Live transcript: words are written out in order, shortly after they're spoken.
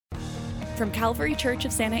From Calvary Church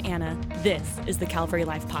of Santa Ana, this is the Calvary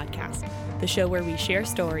Life Podcast, the show where we share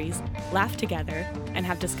stories, laugh together, and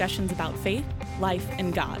have discussions about faith, life,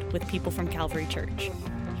 and God with people from Calvary Church.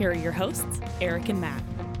 Here are your hosts, Eric and Matt.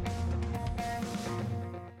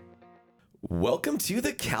 Welcome to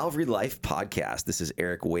the Calvary Life Podcast. This is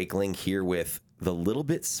Eric Wakeling here with the little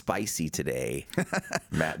bit spicy today,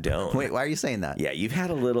 Matt Doan. Wait, why are you saying that? Yeah, you've had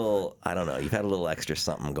a little, I don't know, you've had a little extra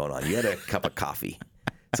something going on. You had a cup of coffee.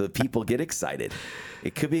 So people get excited.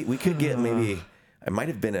 It could be, we could get maybe, it might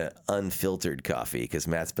have been an unfiltered coffee because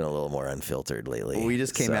Matt's been a little more unfiltered lately. We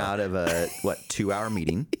just came out of a, 2-hour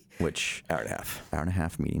meeting, which... Hour and a half. Hour and a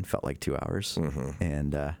half meeting felt like 2 hours. Mm-hmm.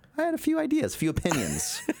 And I had a few ideas, a few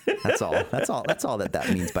opinions. That's all. That's all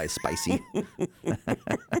that means by spicy.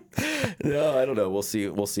 No, I don't know. We'll see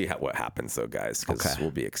what happens though, guys, because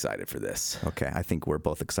we'll be excited for this. Okay. I think we're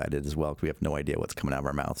both excited as well. We have no idea what's coming out of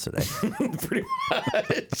our mouths today.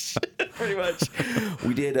 Pretty much.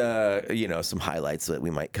 We did, some highlights that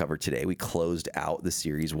we might cover today. We closed out the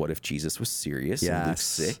series, What If Jesus Was Serious? Yes. In Luke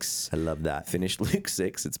 6. I love that. Finished Luke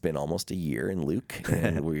 6. It's been almost a year in Luke,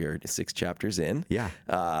 and we are 6 chapters in. Yeah.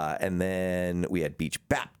 And then we had beach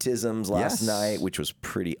baptisms last night, which was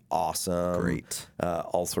pretty awesome. Great.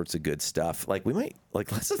 All sorts of good stuff. Like we might,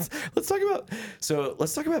 let's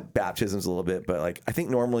talk about baptisms a little bit, but I think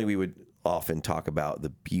normally we would often talk about the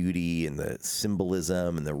beauty and the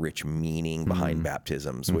symbolism and the rich meaning behind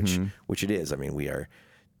baptisms, which it is. I mean, we are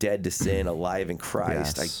dead to sin, alive in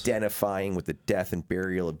Christ, identifying with the death and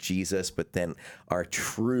burial of Jesus, but then our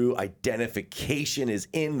true identification is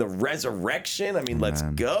in the resurrection. I mean, let's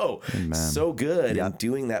go. Amen. So good and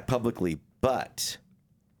doing that publicly. But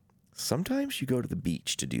sometimes you go to the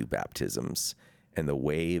beach to do baptisms and the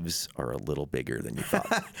waves are a little bigger than you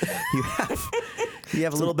thought. You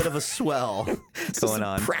have a little bit of a swell going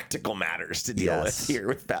on. Practical matters to deal with here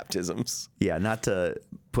with baptisms. Yeah, not to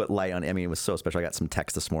put light on. I mean, it was so special. I got some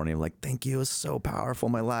text this morning. I'm like, "Thank you. It was so powerful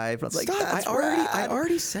in my life." I was like, "That's I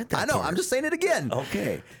already said that. I know. Part. I'm just saying it again.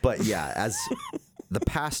 Okay. But yeah, as the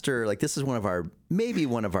pastor, this is one of our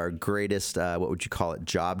greatest. What would you call it?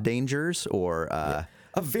 Job dangers or a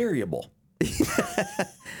variable.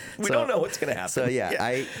 We don't know what's going to happen. So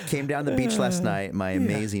I came down the beach last night. My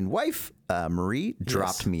amazing wife, Marie,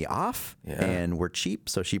 dropped me off, and we're cheap,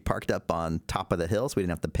 so she parked up on top of the hill, so we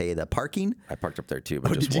didn't have to pay the parking. I parked up there too,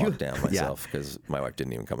 but just walked down myself because my wife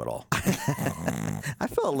didn't even come at all. I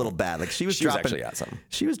felt a little bad. She was actually at something.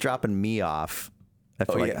 She was dropping me off. I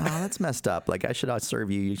feel that's messed up. I should serve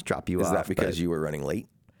you, drop you off. Is that because you were running late?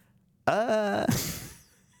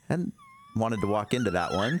 And wanted to walk into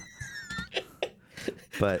that one.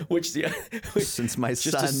 But since my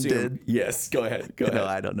son did. Yes, go ahead. No,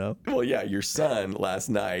 I don't know. Well, yeah, your son last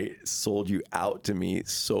night sold you out to me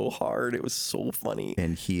so hard. It was so funny.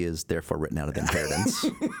 And he is therefore written out of the inheritance.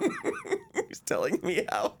 He's telling me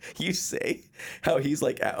how he's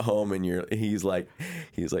at home and he's like,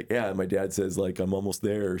 yeah, my dad says I'm almost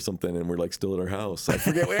there or something. And we're still at our house. I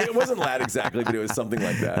forget. It wasn't that exactly, but it was something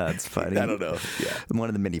like that. That's funny. I don't know. Yeah. One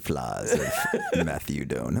of the many flaws of Matthew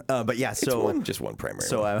Doan. But yeah, so just one primary.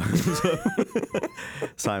 So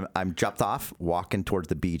I'm dropped off, walking towards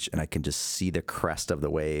the beach, and I can just see the crest of the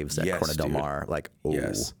waves at Corona del Mar.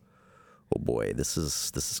 Oh boy, this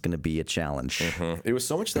is going to be a challenge. Mm-hmm. It was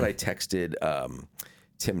so much that I texted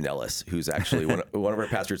Tim Nellis, who's actually one of our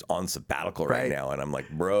pastors on sabbatical right now, and I'm like,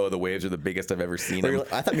 bro, the waves are the biggest I've ever seen them.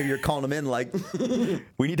 I thought maybe you're calling him in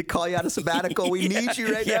we need to call you out of sabbatical. We need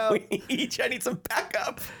you right now. I need some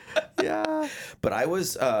backup. Yeah. But I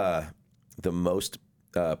was the most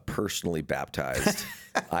personally baptized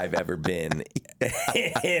I've ever been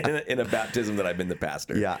in a baptism that I've been the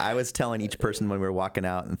pastor. Yeah, I was telling each person when we were walking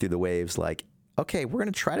out and through the waves, okay, we're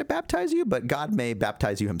going to try to baptize you, but God may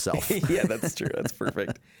baptize you himself. Yeah, that's true. That's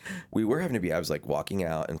perfect. We were having to be, I was walking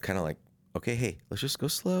out and kind of okay, hey, let's just go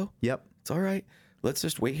slow. Yep. It's all right. Let's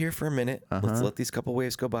just wait here for a minute. Let's let these couple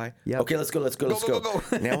waves go by. Yep. Okay, let's go.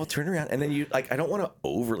 Now we'll turn around. And then I don't want to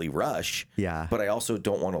overly rush. Yeah. But I also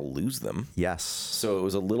don't want to lose them. Yes. So it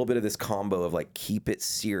was a little bit of this combo of keep it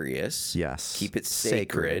serious. Yes. Keep it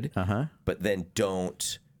sacred. But then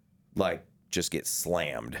don't just get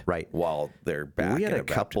slammed. Right. While they're back. We had a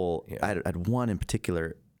couple, I had one in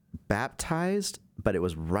particular baptized, but it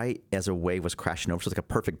was right as a wave was crashing over. So it was a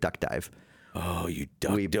perfect duck dive. Oh, you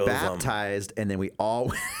duck We dove baptized, and then we all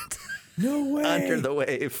went no way under the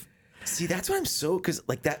wave. See, that's what I'm so, because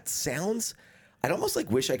that sounds, I'd almost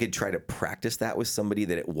wish I could try to practice that with somebody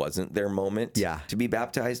that it wasn't their moment to be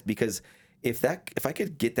baptized, because if I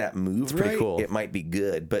could get that move right, cool. it might be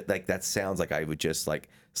good. But that sounds like I would just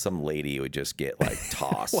some lady would just get like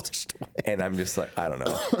tossed. And I'm just like, I don't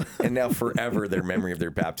know. And now forever their memory of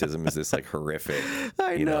their baptism is this like horrific,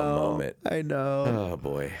 moment. I know. Oh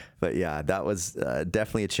boy. But yeah, that was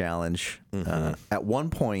definitely a challenge. At one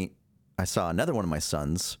point, I saw another one of my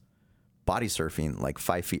sons body surfing like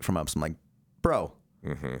 5 feet from us. I'm like, bro,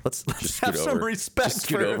 let's have some respect. Just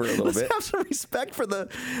scoot over a little bit. Have some respect for the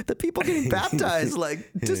people getting baptized.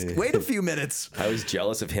 Like, just wait a few minutes. I was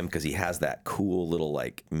jealous of him because he has that cool little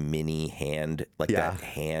like mini hand, like that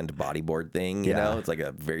hand bodyboard thing. You know, it's like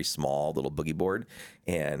a very small little boogie board,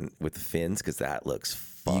 and with the fins, because that looks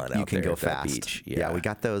fun. You out can there go at that fast. beach. Yeah, we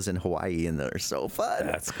got those in Hawaii, and they're so fun.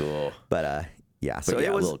 That's cool. But yeah, so yeah,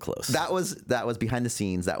 it was a little close. That was behind the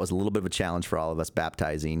scenes. That was a little bit of a challenge for all of us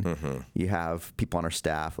baptizing. You have people on our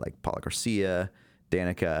staff like Paula Garcia,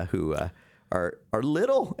 Danica, who are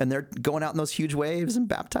little, and they're going out in those huge waves and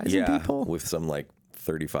baptizing people with some like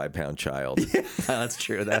 35-pound child. Yeah, that's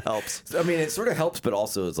true. That helps. I mean, it sort of helps, but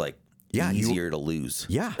also it's like easier to lose.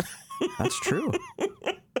 Yeah, that's true.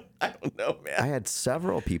 I don't know, man. I had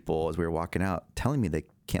several people as we were walking out telling me they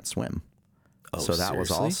can't swim. Oh, so that was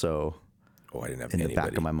seriously? also I didn't have in anybody. the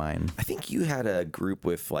back of my mind. I think you had a group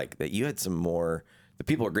with like that. You had some more. The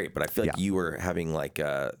people are great, but I feel like you were having like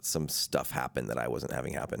some stuff happen that I wasn't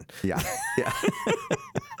having happen. Yeah, yeah.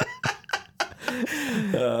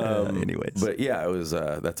 Anyways, But yeah, it was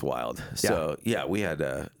that's wild. So yeah, we had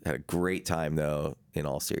a great time though. In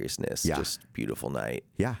all seriousness, just beautiful night.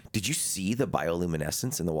 Yeah. Did you see the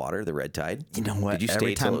bioluminescence in the water, the red tide? You know what? Did you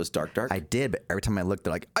stay till it was dark? I did, but every time I looked,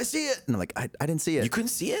 they're like, I see it, and I'm like, I didn't see it. You couldn't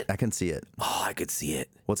see it? I can see it. Oh, I could see it.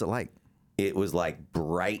 What's it like? It was like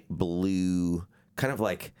bright blue, kind of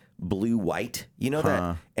like blue white, you know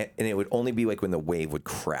that? And it would only be like when the wave would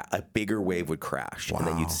crash, a bigger wave would crash, and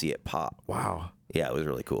then you'd see it pop. Wow. Yeah, it was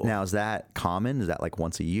really cool. Now, is that common? Is that like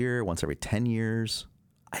once a year, once every 10 years?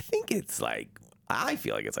 I think it's like, I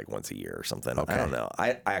feel like it's like once a year or something. Okay. I don't know.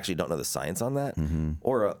 I actually don't know the science on that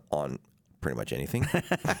or on pretty much anything.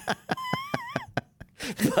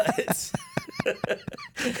 But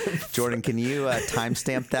Jordan, can you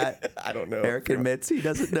timestamp that? I don't know. Eric admits he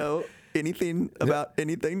doesn't know anything about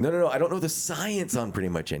anything. No. I don't know the science on pretty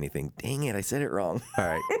much anything. Dang it. I said it wrong. All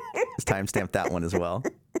right. Let's timestamp that one as well.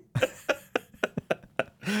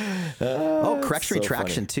 Correction so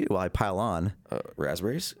retraction too while I pile on.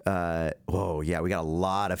 Raspberries? Whoa, yeah, we got a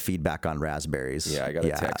lot of feedback on raspberries. Yeah, I got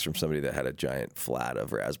a text from somebody that had a giant flat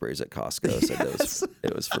of raspberries at Costco. Said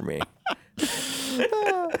it was for me.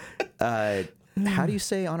 How do you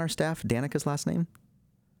say on our staff Danica's last name?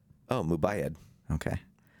 Oh, Mubayed. Okay.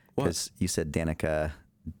 Because you said Danica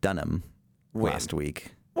Dunham last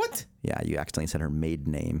week. What? Yeah, you accidentally said her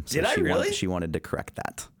maiden name. So Did I really? She wanted to correct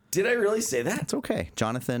that. Did I really say that? It's okay.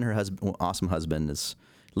 Jonathan, her awesome husband, is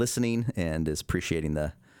listening and is appreciating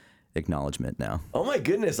the acknowledgement now. Oh my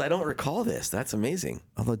goodness, I don't recall this. That's amazing.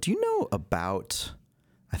 Although, do you know about,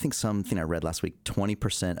 I think something I read last week,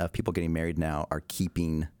 20% of people getting married now are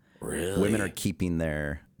keeping, women are keeping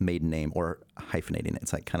their maiden name or hyphenating it.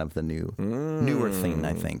 It's like kind of the newer thing,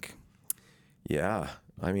 I think. Yeah.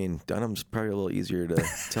 I mean, Dunham's probably a little easier to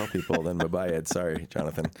tell people than Mubayed. Sorry,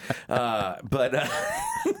 Jonathan.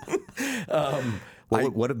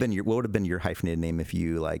 What would have been your hyphenated name if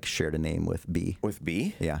you like shared a name with B? With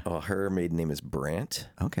B? Yeah. Oh, her maiden name is Brandt.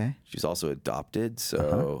 Okay. She's also adopted.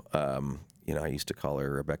 So, I used to call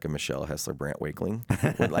her Rebecca Michelle Hessler Brandt Wakeling.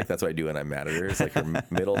 Like that's what I do when I'm mad at her. It's like her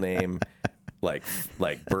middle name, like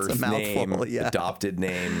birth name, adopted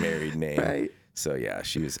name, married name. Right. So yeah,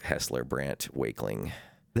 she was Hessler Brandt Wakeling.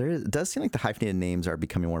 It does seem like the hyphenated names are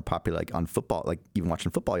becoming more popular, like on football. Like even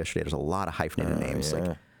watching football yesterday, there's a lot of hyphenated names,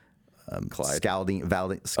 like Clyde Scalding,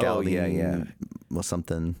 well,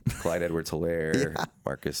 something. Clyde Edwards-Helaire,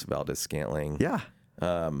 Marcus Valdez-Scantling. Yeah.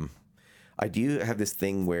 I do have this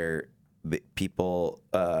thing where the people,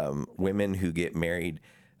 women who get married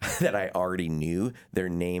that I already knew, their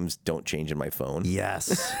names don't change in my phone.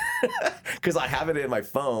 Yes. Because I have it in my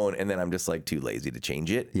phone and then I'm just like too lazy to change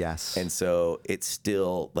it. Yes. And so it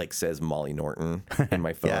still like says Molly Norton in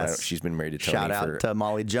my phone. Yes. She's been married to Tony Shout out to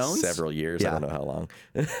Molly Jones. Several years. I don't know how long.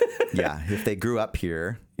 Yeah. If they grew up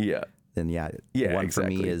here. Yeah. Then one for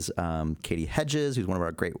me is Katie Hedges, who's one of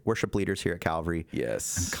our great worship leaders here at Calvary.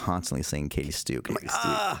 Yes. I'm constantly saying Katie Stuke. I'm like,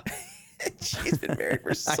 She's been married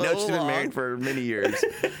for so long. I know she's been married for many years.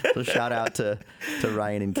 So shout out to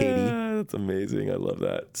Ryan and Katie. That's amazing. I love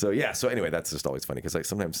that. So yeah. So anyway, that's just always funny because like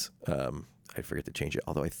sometimes I forget to change it.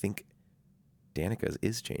 Although I think Danica's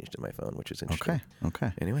is changed in my phone, which is interesting.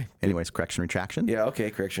 Okay. Anyways, correction retraction. Yeah.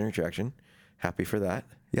 Okay. Correction retraction. Happy for that.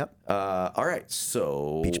 Yep. All right.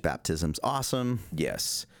 So Beach baptism's awesome.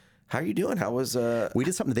 Yes. How are you doing? How was We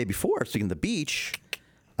did something the day before. Speaking of the beach,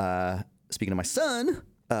 speaking of my son,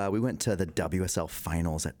 we went to the WSL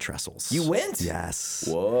finals at Trestles. You went? Yes.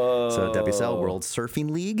 Whoa. So WSL World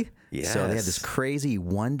Surfing League. Yes. So they had this crazy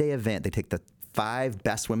one-day event. They take the 5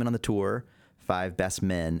 best women on the tour, 5 best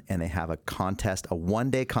men, and they have a contest, a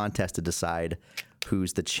one-day contest to decide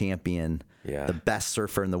who's the champion, the best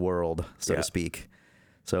surfer in the world, so to speak.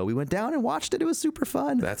 So we went down and watched it. It was super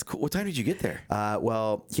fun. That's cool. What time did you get there?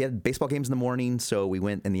 Well, he had baseball games in the morning, so we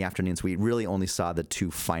went in the afternoon. So we really only saw the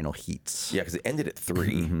 2 final heats. Yeah, because it ended at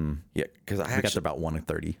 3. Yeah, because I We got there about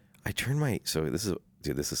 1:30. I turned my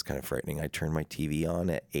this is kind of frightening. I turned my TV on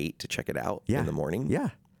at 8 to check it out in the morning. Yeah.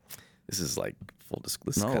 This is like full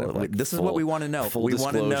disclosure. No, Kind of like this is what we wanna know. Full We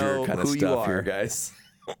wanna disclosure know kind of who you stuff here, are. guys.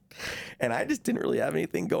 And I just didn't really have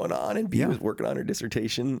anything going on, and B was working on her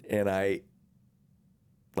dissertation, and I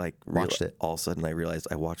Watched it. All of a sudden, I realized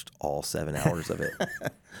I watched all 7 hours of it.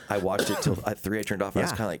 I watched it till at 3. I turned off. And I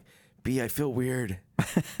was kind of like, B, I feel weird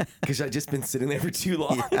because I'd just been sitting there for too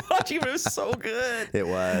long watching. But it was so good. It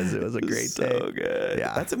was a great day. So good.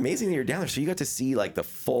 Yeah. That's amazing that you're down there. So you got to see like the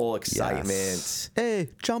full excitement. Yes. Hey,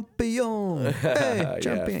 champion. Hey,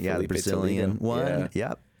 champion. Yeah, the Felipe Brazilian Toledo. one. Yeah.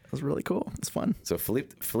 Yep. It was really cool. It's fun. So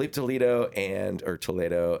Felipe Toledo and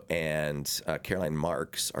Caroline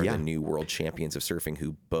Marks are the new world champions of surfing,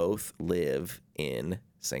 who both live in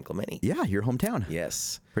San Clemente. Yeah, your hometown.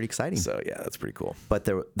 Yes. Pretty exciting. So yeah, that's pretty cool. But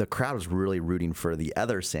the crowd was really rooting for the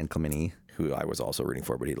other San Clemente. Who I was also rooting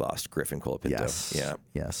for, but he lost, Griffin Colapinto. Yes. Yeah.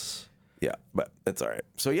 Yes. Yeah, but that's all right.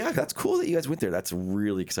 So yeah, that's cool that you guys went there. That's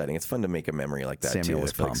really exciting. It's fun to make a memory like that Samuel too.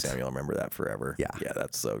 was I feel like pumped. Samuel will remember that forever. Yeah. Yeah,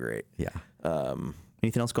 that's so great. Yeah.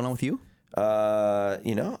 Anything else going on with you? I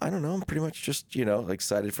don't know. I'm pretty much just,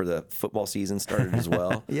 excited for the football season started as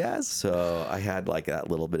well. Yes. So I had like that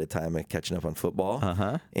little bit of time of catching up on football.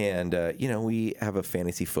 And, we have a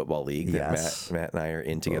fantasy football league that Matt and I are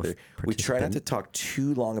in together. We try not to talk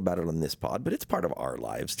too long about it on this pod, but it's part of our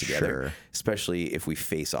lives together, especially if we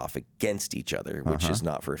face off against each other, which is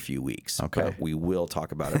not for a few weeks. Okay. But we will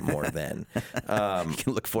talk about it more then. You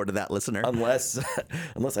can look forward to that, listener. Unless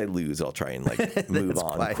I lose, I'll try and move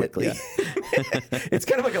on quiet, quickly. yeah. It's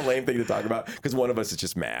kind of like a lame thing to talk about because one of us is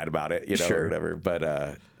just mad about it, or whatever.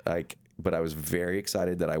 But but I was very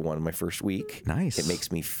excited that I won my first week. Nice. It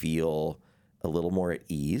makes me feel a little more at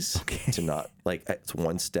ease to not it's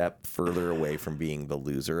one step further away from being the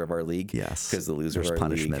loser of our league. Yes. Because the loser There's of our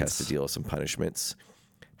league has punishments. to deal with some punishments.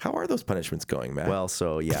 How are those punishments going, Matt? Well,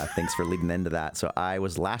 so yeah, thanks for leading into that. So I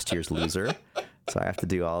was last year's loser. So I have to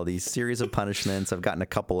do all these series of punishments. I've gotten a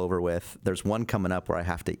couple over with. There's one coming up where I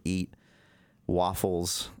have to eat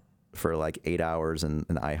waffles for like 8 hours in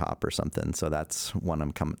an IHOP or something. So that's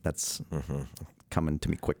one coming to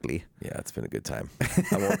me quickly. Yeah, it's been a good time.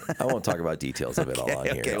 I won't talk about details of it all on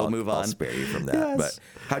here. Okay, we'll move on. I'll spare you from that. Yes. But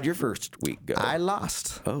how'd your first week go? I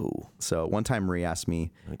lost. Oh. So one time Marie asked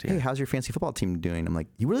me, hey, how's your fantasy football team doing? I'm like,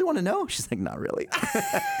 you really want to know? She's like, not really.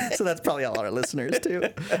 So that's probably all our listeners too.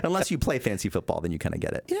 Unless you play fantasy football, then you kind of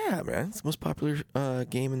get it. Yeah, man. It's the most popular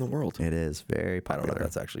game in the world. It is very I popular. don't know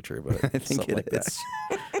if that's actually true, but I think something it like is.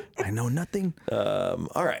 I know nothing.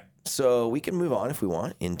 All right. So we can move on if we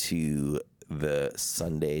want into the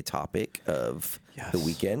Sunday topic of the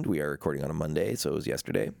weekend. We are recording on a Monday, so it was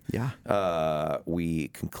yesterday. Yeah. We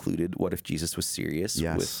concluded What If Jesus Was Serious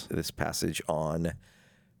with this passage on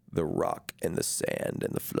the rock and the sand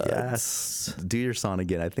and the floods. Yes. Do your song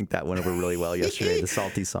again. I think that went over really well yesterday, the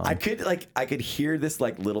salty song. I could hear this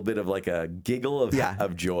little bit of a giggle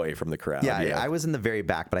of joy from the crowd. Yeah, I was in the very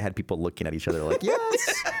back, but I had people looking at each other like,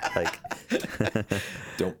 yes.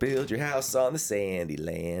 Don't build your house on the sandy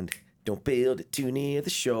land. Don't build it too near the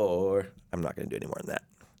shore. I'm not going to do any more than that.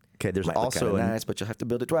 Okay, there's Might look also kinda nice, but you'll have to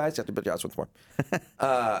build it twice. You have to build your house once more.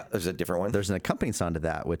 There's a different one. There's an accompanying song to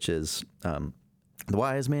that, which is the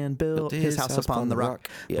wise man built his house upon the rock.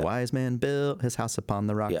 Yeah. The wise man built his house upon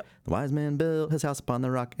the rock. Yep. The wise man built his house upon the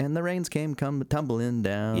rock, and the rains came tumbling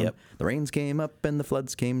down. Yep. The rains came up and the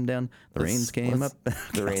floods came down. The rains came up.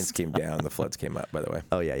 The rains came down. The floods came up, by the way.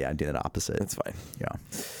 Oh, yeah, I'm doing the opposite. That's fine. Yeah.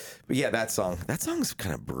 But yeah, that song's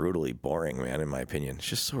kind of brutally boring, man, in my opinion. It's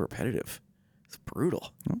just so repetitive. It's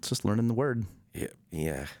brutal. Well, it's just learning the word.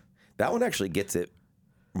 Yeah. That one actually gets it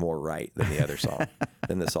more right than the other song,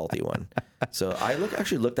 than the salty one. So I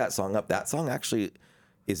actually looked that song up. That song actually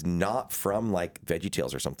is not from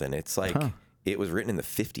VeggieTales or something. It's it was written in the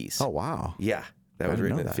 50s. Oh, wow. Yeah. That was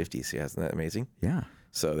written in the that. 50s. Yeah, isn't that amazing? Yeah.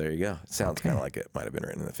 So there you go. It sounds kind of like it might have been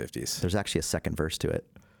written in the 50s. There's actually a second verse to it.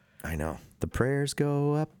 I know. The prayers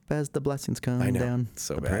go up as the blessings come down. It's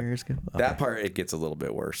so the bad. Prayers go up. That part, it gets a little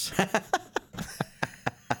bit worse.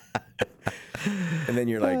 And then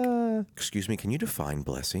you're like, Excuse me, can you define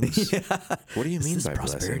blessings? What do you mean by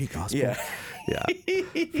prosperity blessing? gospel. Yeah,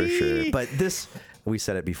 for sure. But we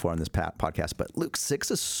said it before on this podcast, but Luke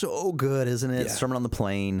 6 is so good, isn't it? Yeah. Sermon on the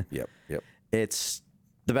Plain. Yep. It's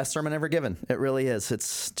the best sermon ever given. It really is.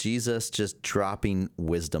 It's Jesus just dropping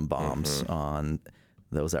wisdom bombs on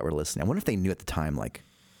those that were listening. I wonder if they knew at the time, like,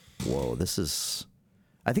 whoa, this is...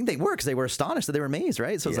 I think they were, because they were astonished, that they were amazed,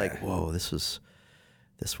 right? So it's like, whoa,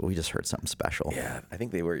 we just heard something special. Yeah, I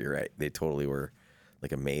think they were. You're right. They totally were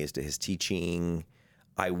like amazed at his teaching.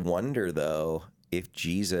 I wonder, though, if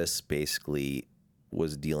Jesus basically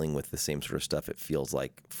was dealing with the same sort of stuff it feels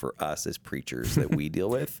like for us as preachers that we deal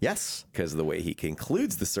with. Yes. Because the way he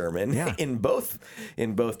concludes the sermon in both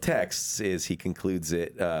texts is he concludes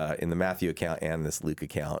it in the Matthew account and this Luke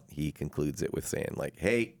account. He concludes it with saying, like,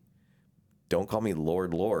 hey, don't call me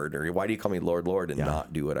Lord, Lord, or why do you call me Lord, Lord, and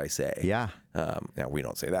not do what I say? Yeah. Now, we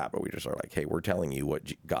don't say that, but we just are like, hey, we're telling you what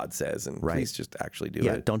God says, and please just actually do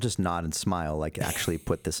it. Don't just nod and smile, like actually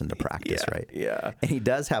put this into practice, right? Yeah. And he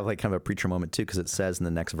does have like kind of a preacher moment too, because it says in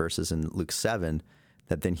the next verses in Luke 7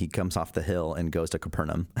 that then he comes off the hill and goes to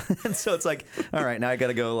Capernaum. And so it's like, all right, now I got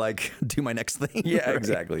to go like do my next thing. Yeah, right?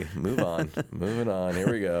 exactly. Move on. Moving on.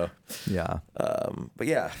 Here we go. Yeah. But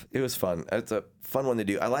yeah, it was fun. It's a fun one to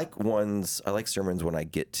do. I like sermons when I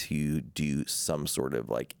get to do some sort of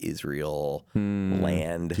like Israel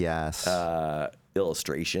land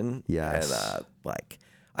illustration. Yes. And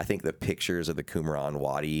I think the pictures of the Qumran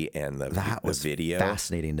Wadi and the video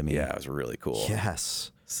fascinating to me. Yeah, it was really cool.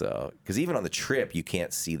 Yes. So, because even on the trip, you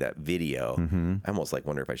can't see that video. I almost like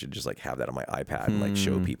wonder if I should just like have that on my iPad and like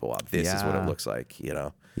show people, this is what it looks like, you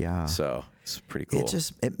know? Yeah. So it's pretty cool.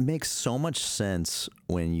 It makes so much sense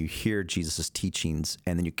when you hear Jesus's teachings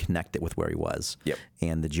and then you connect it with where he was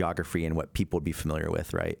and the geography and what people would be familiar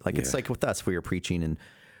with, right? Like it's like with us, we were preaching and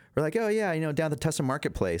we're like, oh yeah, down at the Tustin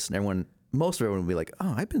Marketplace, and most of everyone would be like,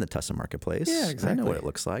 oh, I've been to the Tustin Marketplace. Yeah, exactly. I know what it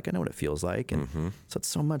looks like. I know what it feels like. And so it's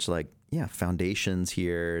so much like, foundations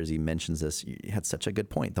here. As he mentions this, you had such a good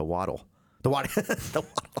point. The waddle. The wadi.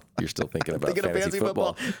 You're still thinking about fantasy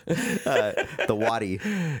football. The wadi.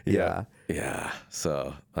 Yeah. Yeah.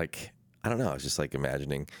 So like, I don't know. I was just like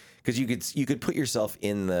imagining, because you could put yourself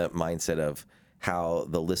in the mindset of how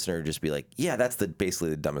the listener would just be like, yeah, that's basically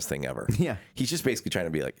the dumbest thing ever. Yeah. He's just basically trying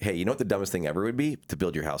to be like, hey, you know what the dumbest thing ever would be? To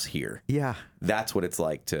build your house here. Yeah. That's what it's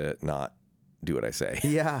like to not do what I say.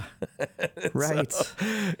 Yeah. Right. So,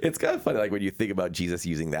 it's kind of funny, like when you think about Jesus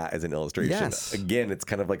using that as an illustration. Yes. Again, it's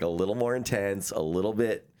kind of like a little more intense, a little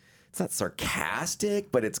bit, it's not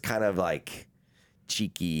sarcastic, but it's kind of like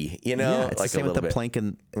cheeky, you know? Yeah, it's like the same a with the bit. plank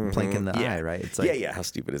in the eye, right? It's like, How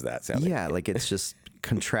stupid does that sound? yeah, like it's just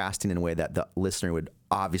contrasting in a way that the listener would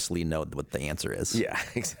obviously know what the answer is. Yeah,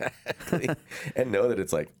 exactly. And know that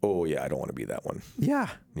it's like, oh yeah, I don't want to be that one. Yeah.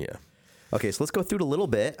 Yeah. Okay, so let's go through it a little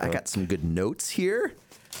bit. I got some good notes here.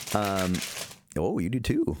 Oh, you do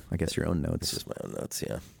too. I guess your own notes. Just my own notes,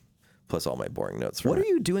 yeah. Plus all my boring notes. What are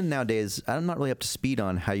you doing nowadays? I'm not really up to speed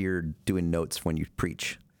on how you're doing notes when you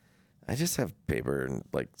preach. I just have paper and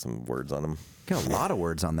like some words on them. Got a lot of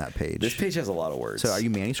words on that page. This page has a lot of words. So are you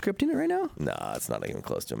manuscripting it right now? Nah, it's not even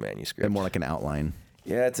close to a manuscript. And more like an outline.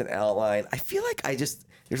 Yeah, it's an outline. I feel like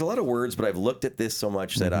there's a lot of words, but I've looked at this so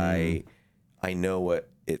much that I know what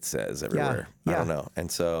it says everywhere. Yeah. I don't know.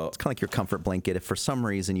 And so It's kind of like your comfort blanket. If for some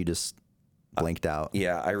reason you just blanked out.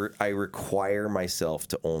 yeah, I require myself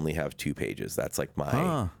to only have 2 pages. That's like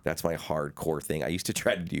that's my hardcore thing. I used to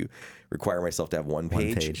try to require myself to have one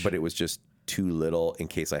page, but it was just too little in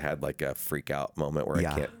case I had like a freak out moment where I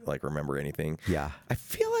can't like remember anything. Yeah. I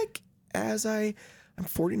feel like I'm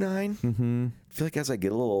 49. I feel like as I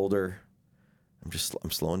get a little older,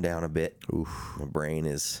 I'm slowing down a bit. Oof. My brain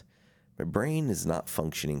is not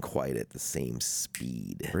functioning quite at the same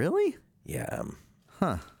speed. Really? Yeah.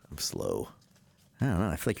 I'm slow. I don't know.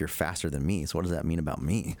 I feel like you're faster than me. So what does that mean about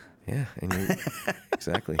me? Yeah, and you're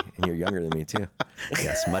exactly, and you're younger than me too.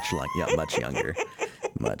 Yes, much younger.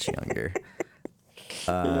 Much younger.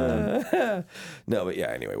 No, but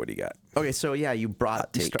yeah. Anyway, what do you got? Okay, so yeah,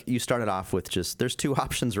 you started off with there's 2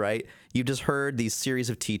 options, right? You just heard these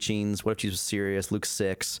series of teachings. What if Jesus was serious? Luke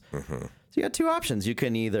 6. So you got 2 options. You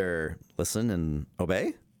can either listen and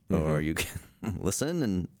obey, or you can listen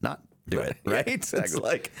and not do it. Right? Yeah, exactly. It's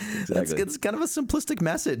like Exactly. it's kind of a simplistic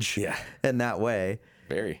message. Yeah. In that way.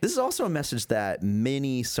 Very. This is also a message that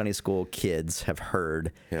many Sunday school kids have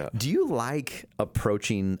heard. Yeah. Do you like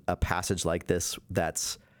approaching a passage like this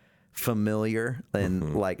that's familiar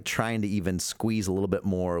and like trying to even squeeze a little bit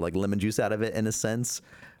more like lemon juice out of it in a sense?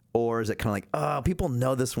 Or is it kind of like, oh, people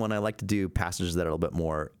know this one. I like to do passages that are a little bit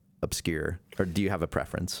more obscure, or do you have a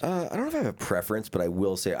preference? I don't know if I have a preference, but I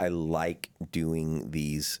will say I like doing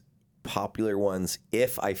these popular ones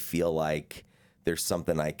if I feel like there's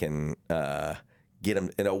something I can get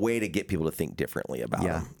them in a way to get people to think differently about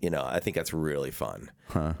them. You know, I think that's really fun.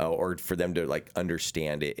 Or for them to like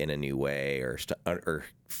understand it in a new way, or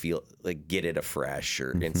feel like get it afresh,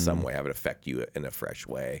 or in some way have it affect you in a fresh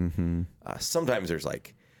way. Sometimes there's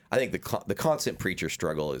like, I think the constant preacher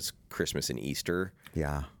struggle is Christmas and Easter.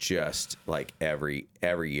 Yeah. Just like every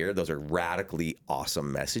year, those are radically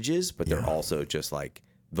awesome messages, but they're also just like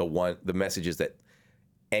the messages that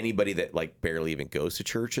anybody that like barely even goes to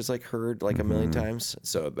church has like heard like a million times.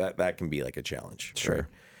 So that can be like a challenge. Sure. Right?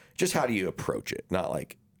 Just how do you approach it? Not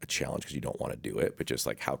like a challenge because you don't want to do it, but just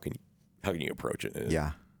like how can you approach it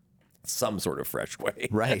in some sort of fresh way?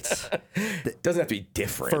 Right. It doesn't have to be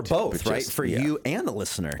different For both, right? just, For you and the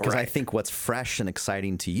listener. Because I think what's fresh and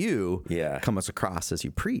exciting to you comes across as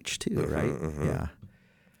you preach too, right?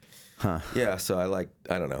 Yeah, so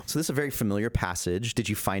I don't know. So this is a very familiar passage. Did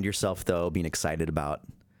you find yourself, though, being excited about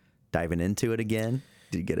diving into it again?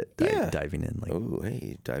 Did you get it diving in? Like, oh,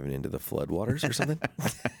 hey, diving into the floodwaters or something?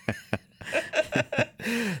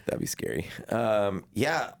 That'd be scary.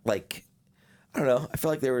 Yeah, like, I don't know. I feel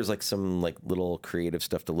like there was like some like little creative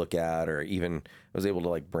stuff to look at, or even I was able to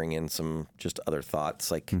like bring in some just other thoughts.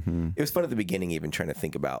 Like it was fun at the beginning, even trying to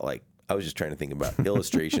think about like, I was just trying to think about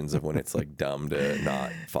illustrations of when it's like dumb to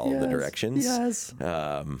not follow the directions. Yes.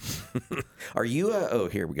 Are you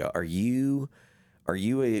here we go. Are you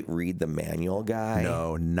a read the manual guy?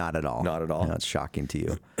 No, not at all. Not at all. No, it's shocking to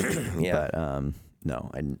you. Yeah. But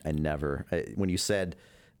no, I never. When you said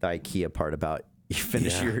the IKEA part about you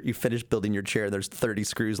finish building your chair, there's 30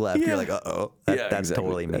 screws left. You're like, uh-oh. That's exactly.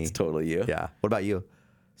 totally me. That's totally you. Yeah. What about you?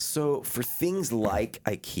 So for things like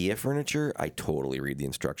IKEA furniture, I totally read the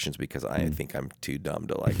instructions because I think I'm too dumb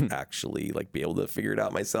to like actually like be able to figure it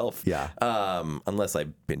out myself. Yeah. Unless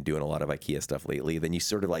I've been doing a lot of IKEA stuff lately, then you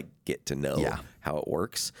sort of like get to know how it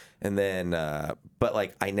works. And then, but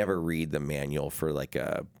like I never read the manual for like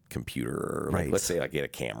a computer, or like, let's say I get a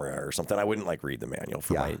camera or something. I wouldn't like read the manual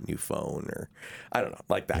for my new phone, or I don't know,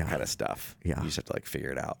 like that kind of stuff. Yeah. You just have to like figure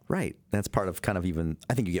it out. Right. That's part of kind of even,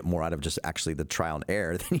 I think you get more out of just actually the trial and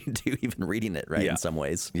error than you do even reading it, right? In some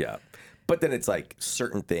ways. Yeah. But then it's like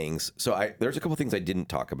certain things. So there's a couple things I didn't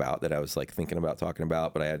talk about that I was like thinking about talking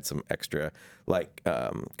about, but I had some extra like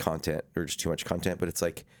content, or just too much content. But it's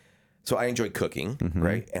like, so I enjoy cooking,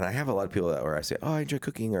 right? And I have a lot of people where I say, oh, I enjoy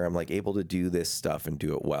cooking, or I'm like able to do this stuff and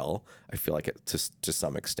do it well. I feel like it to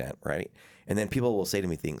some extent, right? And then people will say to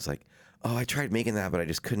me things like, oh, I tried making that, but I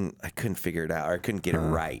couldn't figure it out, or I couldn't get it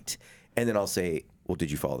right. And then I'll say, well, did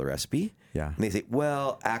you follow the recipe? Yeah. And they say,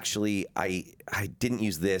 well, actually, I didn't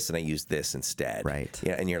use this, and I used this instead. Right.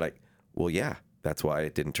 Yeah. And you're like, well, yeah, that's why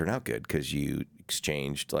it didn't turn out good, because you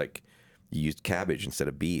exchanged like, you used cabbage instead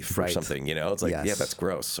of beef or something, you know? It's like, yeah, that's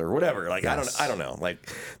gross, or whatever. Like, I don't know, like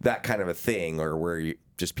that kind of a thing, or where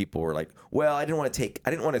people were like, well, I didn't want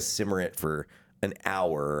to simmer it for an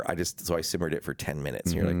hour. So I simmered it for 10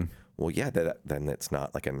 minutes. And you're like, well, yeah, then it's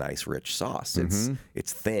not like a nice rich sauce.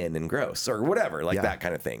 It's thin and gross, or whatever, like that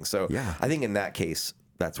kind of thing. So I think in that case,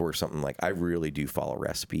 that's where something like I really do follow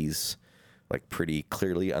recipes like pretty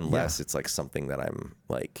clearly, unless it's like something that I'm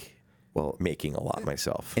like, making a lot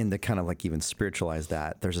myself. And to kind of like even spiritualize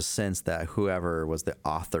that, there's a sense that whoever was the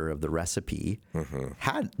author of the recipe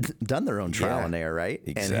had done their own trial and error, right?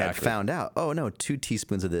 Exactly. And had found out, oh no, 2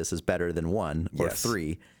 teaspoons of this is better than 1 or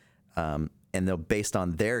 3. And they'll based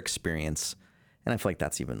on their experience. And I feel like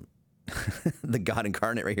that's even the God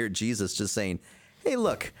incarnate right here, Jesus, just saying, hey,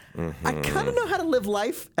 look, I kind of know how to live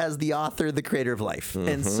life as the author, the creator of life.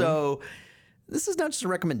 And so this is not just a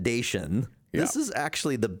recommendation. This is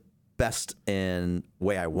actually the best in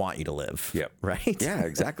way I want you to live. Yep. Right? Yeah,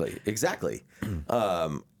 exactly.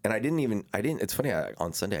 And I didn't, it's funny,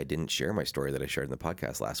 on Sunday, I didn't share my story that I shared in the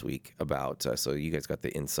podcast last week about, so you guys got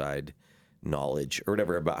the inside knowledge or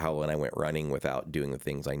whatever about how when I went running without doing the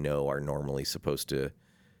things I know are normally supposed to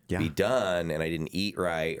be done, and I didn't eat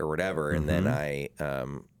right or whatever. And then I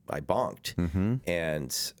bonked,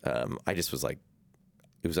 and I just was like,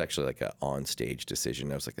 it was actually like an on-stage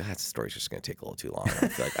decision. I was like, that story's just going to take a little too long. I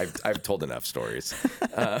feel like I've told enough stories.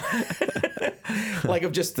 Like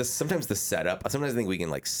of just sometimes the setup. Sometimes I think we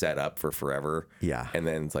can like set up for forever. Yeah. And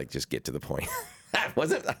then it's like just get to the point. That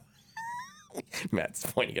wasn't... Matt's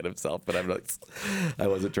pointing at himself, but I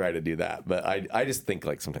wasn't trying to do that. But I just think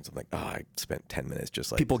like sometimes I'm like, oh, I spent 10 minutes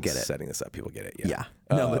just like people get it. Setting this up. People get it. Yeah.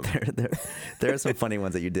 No, but there are some funny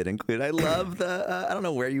ones that you did include. I love I don't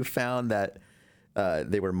know where you found that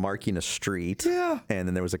they were marking a street. Yeah. And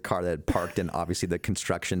then there was a car that had parked in obviously the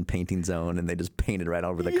construction painting zone, and they just painted right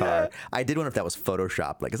over the car. I did wonder if that was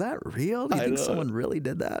Photoshopped. Like, is that real? Do you think someone really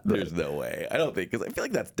did that? But There's no way. I don't think, because I feel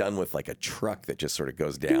like that's done with like a truck that just sort of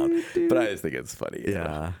goes down. But I just think it's funny.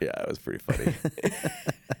 Yeah. Yeah, it was pretty funny.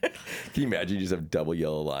 Can you imagine you just have double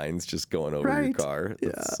yellow lines just going over your car?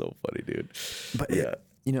 That's so funny, dude. But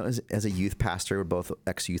you know, as a youth pastor, we're both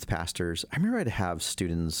ex-youth pastors. I remember I'd have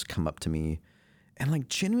students come up to me and like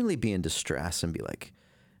genuinely be in distress and be like,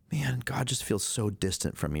 man, God just feels so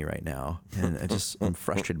distant from me right now. And I'm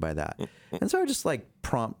frustrated by that. And so I would just like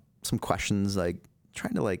prompt some questions, like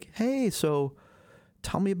trying to like, hey, so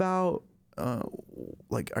tell me about,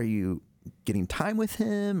 like, are you getting time with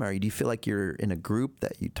him? Or do you feel like you're in a group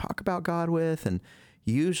that you talk about God with? And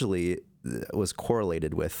usually it was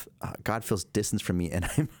correlated with God feels distance from me, and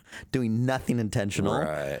I'm doing nothing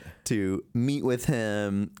intentional to meet with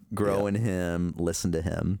him, grow in him, listen to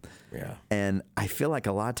him. Yeah. And I feel like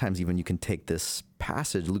a lot of times even you can take this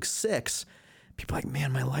passage, Luke 6, people are like,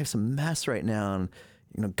 man, my life's a mess right now. And,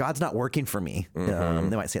 you know, God's not working for me. They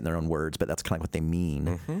might say it in their own words, but that's kind of what they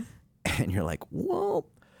mean. And you're like, well,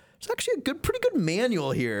 there's actually a pretty good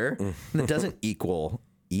manual here. And it doesn't equal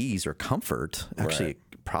ease or comfort. Actually,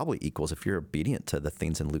 it probably equals, if you're obedient to the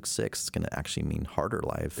things in Luke 6, it's going to actually mean harder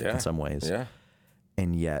life in some ways. Yeah.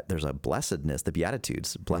 And yet there's a blessedness, the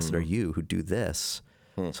Beatitudes, blessed are you who do this.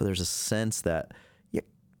 So there's a sense that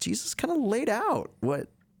Jesus kind of laid out what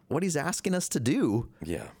he's asking us to do.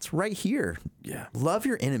 Yeah. It's right here. Yeah. Love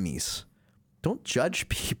your enemies. Don't judge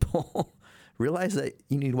people. Realize that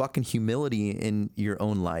you need to walk in humility in your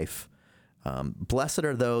own life. Blessed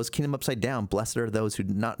are those, kingdom upside down, blessed are those who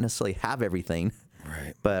not necessarily have everything,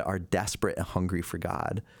 but are desperate and hungry for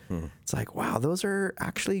God. It's like, wow, those are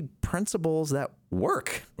actually principles that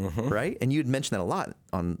work, right? And you'd mentioned that a lot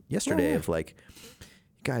on yesterday of like,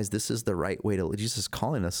 guys, this is the right way to live. Jesus is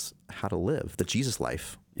calling us how to live, the Jesus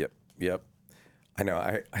life. Yep. I know.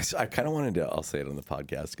 I kind of wanted to. I'll say it on the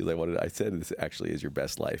podcast because I said this actually is your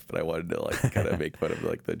best life, but I wanted to like kind of make fun of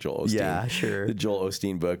like the Joel Osteen, the Joel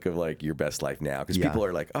Osteen book of like your best life now, because people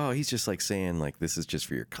are like, oh, he's just like saying like this is just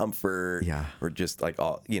for your comfort, or just like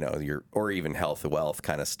all your or even health, wealth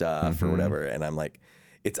kind of stuff or whatever. And I'm like,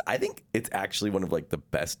 I think it's actually one of like the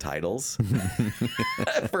best titles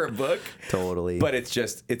for a book. Totally. But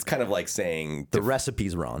it's kind of like saying the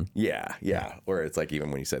recipe's wrong. Yeah. Or it's like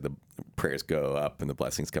even when you said the prayers go up and the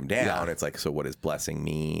blessings come down, it's like, so what does blessing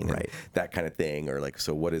mean? Right. And that kind of thing. Or like,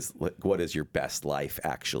 so what is your best life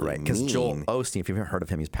actually mean? Because Joel Osteen, if you've ever heard of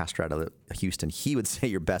him, he's pastor out of Houston. He would say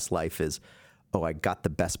your best life is, oh, I got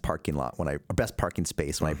the best parking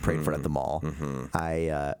space when I prayed for it at the mall.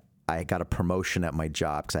 I got a promotion at my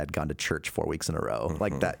job because I had gone to church 4 weeks in a row.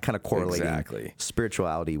 Like that kind of correlating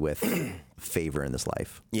spirituality with favor in this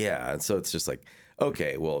life. Yeah. And so it's just like,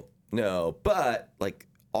 okay, well, no, but like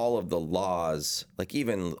all of the laws, like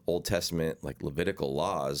even Old Testament, like Levitical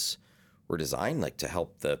laws were designed like to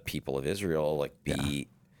help the people of Israel, like be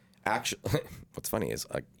actually, what's funny is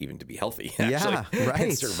even to be healthy, actually,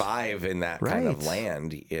 and survive in that kind of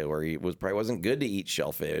land where it probably wasn't good to eat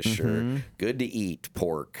shellfish or good to eat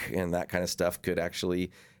pork, and that kind of stuff could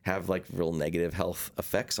actually have like real negative health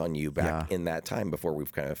effects on you back in that time before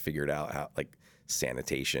we've kind of figured out how like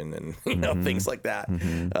sanitation and things like that.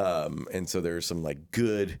 And so there's some like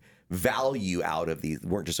good value out of these.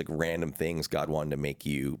 Weren't just like random things God wanted to make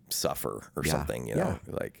you suffer or something, you know,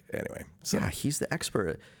 like anyway. So he's the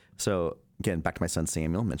expert. So again, back to my son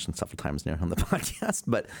Samuel, mentioned several times now on the podcast,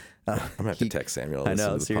 but I'm gonna have to text Samuel. I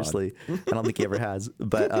know, seriously. I don't think he ever has,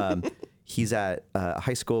 but he's at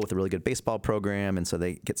high school with a really good baseball program, and so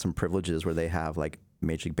they get some privileges where they have like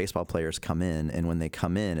Major League Baseball players come in, and when they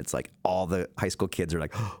come in, it's like all the high school kids are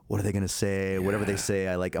like, oh, what are they gonna say? Whatever they say,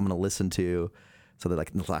 I'm gonna listen to. So they're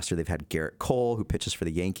like, last year they've had Garrett Cole, who pitches for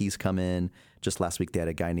the Yankees, come in. Just last week they had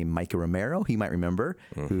a guy named Micah Romero, he might remember,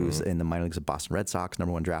 who's in the minor leagues of Boston Red Sox,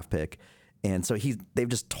 #1 draft pick. And so they've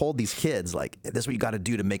just told these kids, like, this is what you got to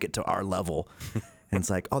do to make it to our level. And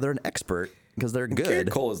it's like, oh, they're an expert because they're good.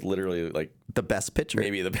 Garrett Cole is literally like the best pitcher.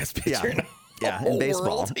 Maybe the best pitcher in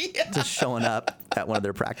baseball. Just showing up at one of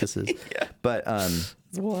their practices. But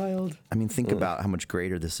it's wild. I mean, think about how much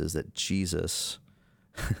greater this is that Jesus,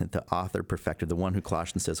 the author, perfecter, the one who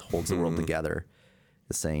Colossians says holds the world together,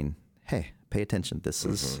 is saying, hey, pay attention. This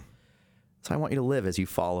is so I want you to live as you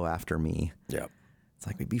follow after me. Yeah. It's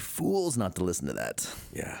like we'd be fools not to listen to that.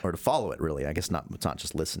 Yeah. Or to follow it, really. I guess it's not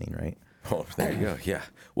just listening, right? Oh, there you go. Yeah.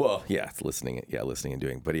 Well, yeah, it's listening. Yeah, listening and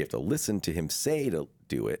doing. But you have to listen to him say to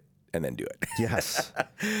do it and then do it. Yes.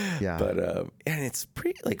 Yeah. But and it's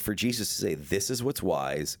pretty like for Jesus to say, this is what's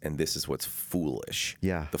wise and this is what's foolish.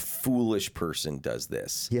 Yeah. The foolish person does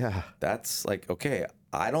this. Yeah. That's like, okay,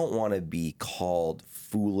 I don't want to be called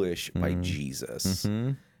foolish by Jesus.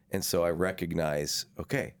 Mm-hmm. And so I recognize,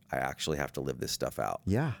 okay, I actually have to live this stuff out.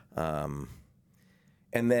 Yeah.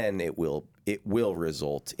 And then it will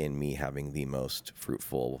result in me having the most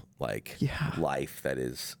fruitful life that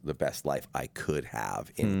is the best life I could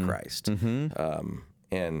have in Christ. Mm-hmm.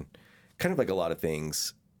 And kind of like a lot of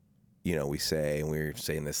things, we say, and we were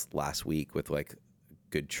saying this last week with like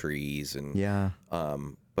good trees and Yeah.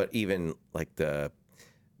 but even like the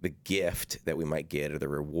gift that we might get or the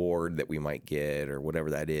reward that we might get or whatever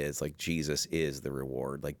that is, like Jesus is the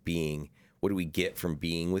reward. Like what do we get from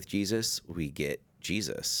being with Jesus? We get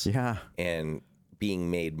Jesus. Yeah. And being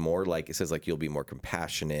made more like, it says like you'll be more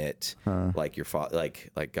compassionate, like your father,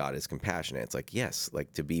 like God is compassionate. It's like, yes,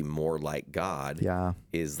 like to be more like God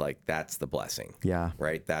is like, that's the blessing. Yeah.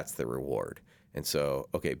 Right. That's the reward. And so,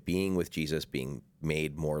 okay, being with Jesus, being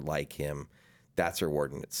made more like him, that's a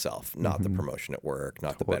reward in itself, not the promotion at work,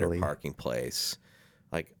 not the better parking place.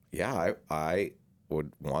 Like, yeah, I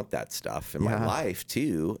would want that stuff in my life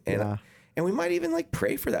too. And we might even like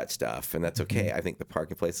pray for that stuff, and that's okay. I think the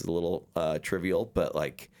parking place is a little trivial, but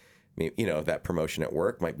like, that promotion at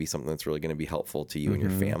work might be something that's really going to be helpful to you and your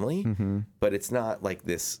family. But it's not like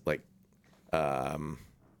this, like,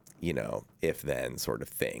 if then sort of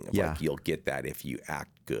thing. Like you'll get that if you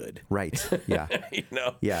act good. Right. Yeah.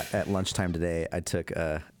 Yeah. At lunchtime today, I took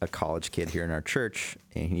a college kid here in our church,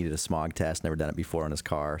 and he needed a smog test. Never done it before on his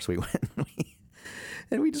car, so we went.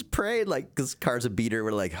 And we just prayed, like, because car's a beater.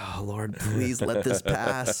 We're like, oh, Lord, please let this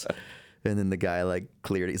pass. And then the guy, like,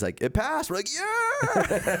 cleared it. He's like, it passed. We're like, yeah.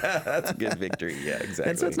 That's a good victory. Yeah, exactly.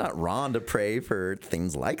 And so it's not wrong to pray for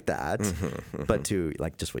things like that. But to,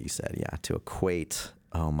 like, just what you said, to equate,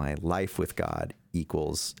 my life with God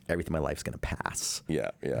equals everything my life's going to pass.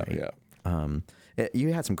 Yeah.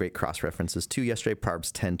 You had some great cross references, too, yesterday,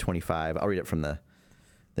 Proverbs 10:25. I'll read it from the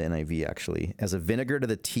NIV, actually. As a vinegar to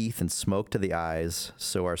the teeth and smoke to the eyes,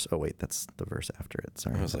 so are... Oh, wait, that's the verse after it.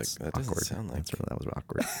 Sorry. I was like, that doesn't sound like... That was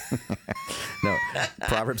awkward. No,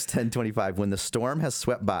 Proverbs 10:25. When the storm has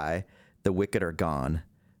swept by, the wicked are gone,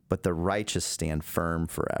 but the righteous stand firm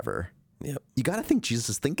forever. Yep. You got to think Jesus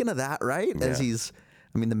is thinking of that, right? Yeah. As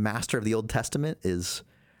the master of the Old Testament is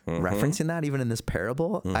referencing that even in this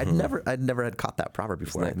parable. I'd never had caught that proverb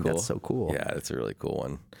before. Isn't that cool? That's so cool. Yeah, it's a really cool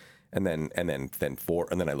one. And then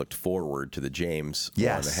I looked forward to the James one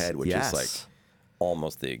on the head, which is like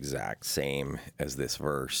almost the exact same as this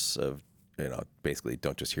verse of, basically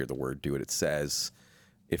don't just hear the word, do what it says.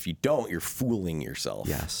 If you don't, you're fooling yourself.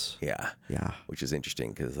 Yes. Yeah. Yeah. Which is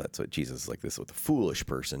interesting because that's what Jesus is like, this is what the foolish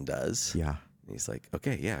person does. Yeah. And he's like,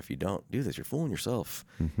 okay, yeah, if you don't do this, you're fooling yourself.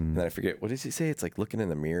 And then I forget, what does he say? It's like looking in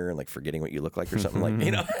the mirror and like forgetting what you look like or something like,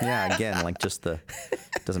 Yeah, again, like just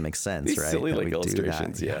doesn't make sense, These right? silly that like we do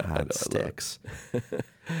illustrations. that. Yeah, it sticks.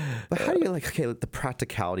 But how do you the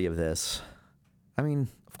practicality of this? I mean,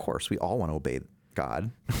 of course, we all want to obey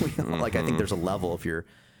God. Like, I think there's a level if you're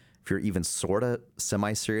even sort of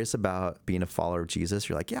semi-serious about being a follower of Jesus,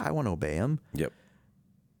 you're like, yeah, I want to obey him. Yep.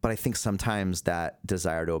 But I think sometimes that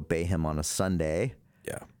desire to obey him on a Sunday,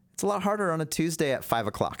 it's a lot harder on a Tuesday at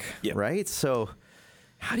 5:00, right? So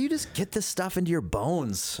how do you just get this stuff into your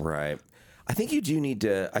bones? Right. I think you do need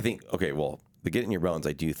to, the get in your bones,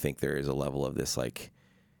 I do think there is a level of this like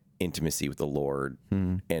intimacy with the Lord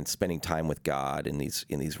and spending time with God in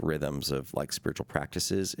these rhythms of like spiritual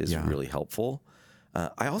practices is really helpful.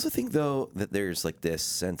 I also think though that there's like this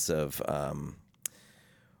sense of,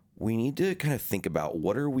 we need to kind of think about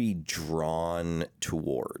what are we drawn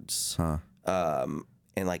towards, and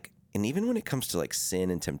even when it comes to like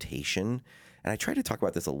sin and temptation, and I try to talk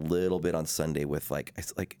about this a little bit on Sunday with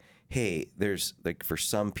hey, there's like for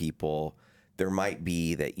some people there might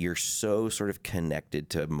be that you're so sort of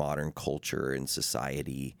connected to modern culture and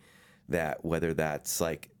society that whether that's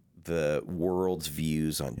like the world's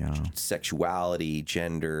views on sexuality,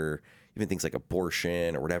 gender, even things like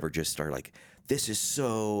abortion or whatever, just are like, this is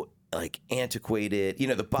so like antiquated,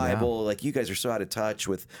 the Bible, like you guys are so out of touch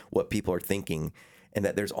with what people are thinking. And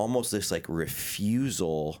that there's almost this like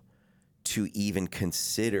refusal to even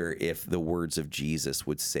consider if the words of Jesus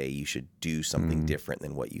would say you should do something different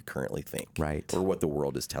than what you currently think. Right. Or what the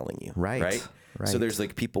world is telling you. Right. So there's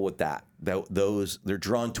like people with those, they're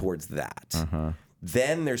drawn towards that.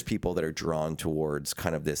 Then there's people that are drawn towards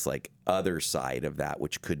kind of this like other side of that,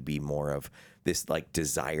 which could be more of this like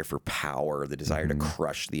desire for power, the desire to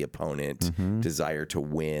crush the opponent, desire to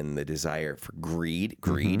win, the desire for greed,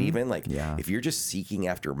 even like if you're just seeking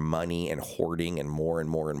after money and hoarding and more and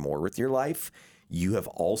more and more with your life, you have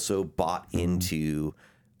also bought into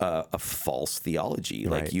a false theology.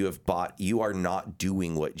 Like you are not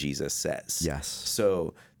doing what Jesus says. Yes.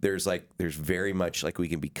 So there's very much like we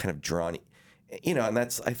can be kind of drawn, and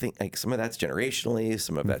that's, I think, like some of that's generationally,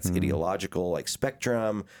 some of that's ideological, like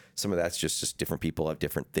spectrum. Some of that's just different people have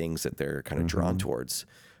different things that they're kind of drawn towards,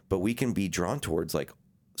 but we can be drawn towards like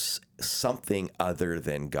something other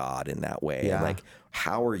than God in that way. And like,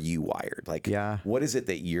 how are you wired? Like, what is it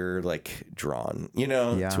that you're like drawn,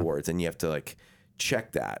 towards? And you have to like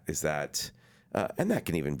check that. Is that, and that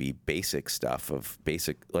can even be basic stuff of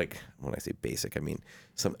basic, like when I say basic, I mean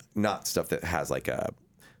some, not stuff that has like a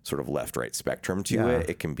sort of left-right spectrum to it.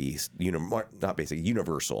 It can be, not basic,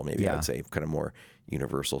 universal, maybe I would say, kind of more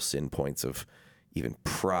universal sin points of even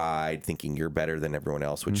pride, thinking you're better than everyone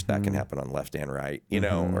else, which that can happen on left and right,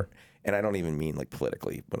 or, and I don't even mean like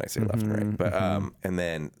politically when I say left and right, but, and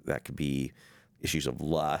then that could be issues of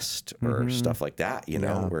lust or stuff like that,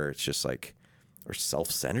 where it's just like, or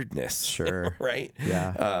self-centeredness, Sure. right?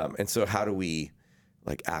 Yeah. And so how do we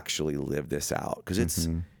like actually live this out? Because it's,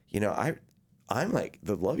 I'm like,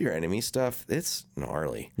 the love your enemy stuff, it's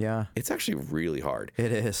gnarly. Yeah. It's actually really hard.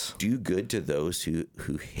 It is. Do good to those who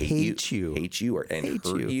hate you and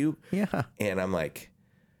hurt you. Yeah. And I'm like,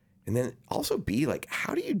 and then also be like,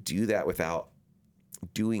 how do you do that without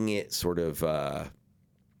doing it sort of,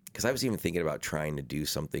 because I was even thinking about trying to do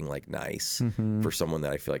something like nice for someone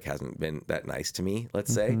that I feel like hasn't been that nice to me,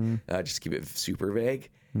 let's say, just keep it super vague.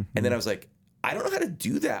 And then I was like, I don't know how to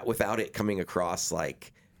do that without it coming across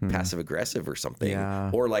like passive aggressive or something,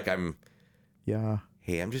 or like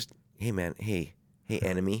hey, man, hey,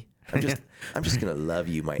 enemy, I'm just gonna love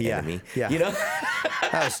you, my enemy.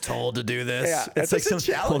 I was told to do this. Yeah, it's like a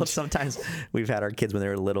challenge. Well, sometimes we've had our kids when they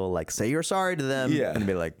were little, like, say you're sorry to them, and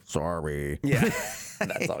be like, sorry. Yeah.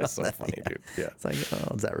 That's always so funny, dude. Yeah. It's like,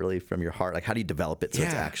 oh, is that really from your heart? Like, how do you develop it so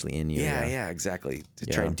it's actually in you? Yeah, exactly. To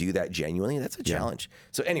try and do that genuinely, that's a challenge.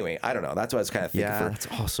 So anyway, I don't know. That's what I was kind of thinking. That's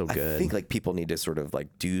also good. I think like people need to sort of like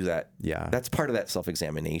do that. Yeah. That's part of that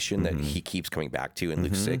self-examine that he keeps coming back to in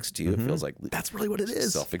Luke 6 too. It feels like that's really what it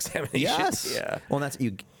is. Self-examination. Yes. Yeah. Well, and that's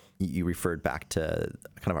you referred back to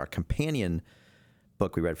kind of our companion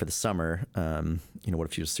book we read for the summer. What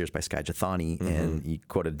If You Was Serious by Skye Jethani, and you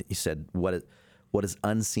said, what is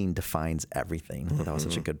unseen defines everything. I thought that was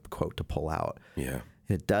such a good quote to pull out. Yeah.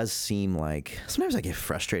 And it does seem like sometimes I get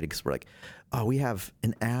frustrated because we're like, oh, we have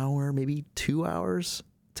an hour, maybe 2 hours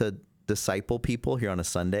to disciple people here on a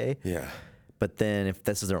Sunday. Yeah. But then if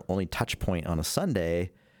this is their only touch point on a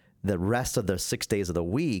Sunday, the rest of the 6 days of the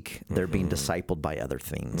week, they're being discipled by other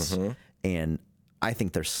things. And I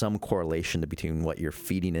think there's some correlation between what you're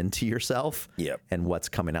feeding into yourself and what's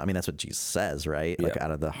coming out. I mean, that's what Jesus says, right? Like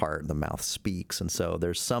out of the heart, the mouth speaks. And so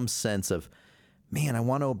there's some sense of, man, I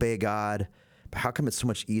want to obey God, but how come it's so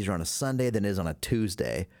much easier on a Sunday than it is on a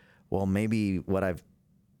Tuesday? Well, maybe what I've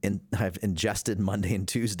ingested Monday and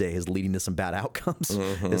Tuesday is leading to some bad outcomes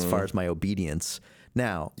as far as my obedience.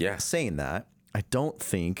 Now, saying that, I don't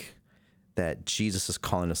think that Jesus is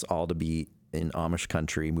calling us all to be in Amish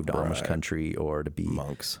country, move to Amish country, or to be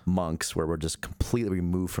monks where we're just completely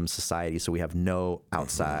removed from society. So we have no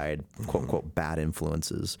outside, quote unquote, bad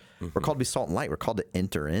influences. We're called to be salt and light. We're called to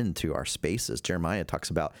enter into our spaces. Jeremiah talks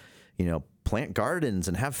about, plant gardens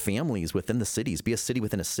and have families within the cities, be a city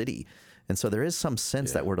within a city. And so there is some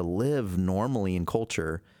sense that we're to live normally in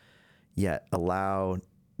culture, yet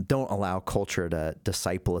don't allow culture to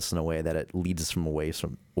disciple us in a way that it leads us away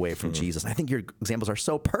from Jesus. And I think your examples are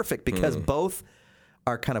so perfect because both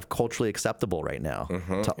are kind of culturally acceptable right now.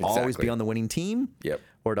 To always be on the winning team,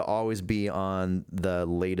 or to always be on the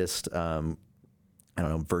latest,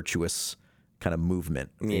 virtuous kind of movement,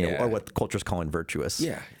 or what the culture's calling virtuous.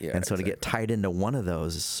 And so to get tied into one of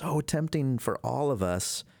those is so tempting for all of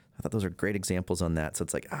us. I thought those are great examples on that. So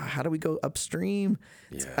it's like, how do we go upstream?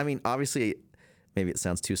 I mean, obviously, maybe it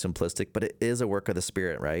sounds too simplistic, but it is a work of the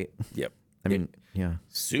Spirit, right? Yep. I mean,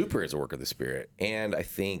 super is a work of the Spirit. And I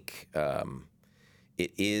think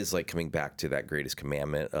it is like coming back to that greatest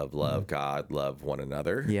commandment of love God, love one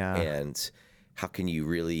another. Yeah. And how can you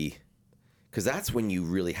really, because that's when you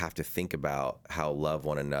really have to think about how love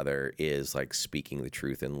one another is like speaking the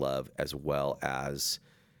truth in love, as well as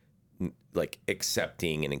like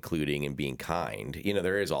accepting and including and being kind.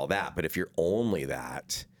 There is all that. But if you're only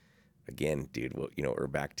that, again, dude, what we're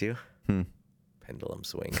back to? Pendulum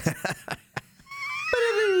swings.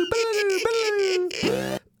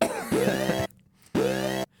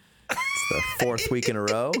 It's the fourth week in a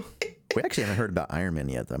row. We actually haven't heard about Iron Man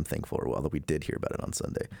yet. I'm thankful, although we did hear about it on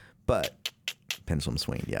Sunday. But pendulum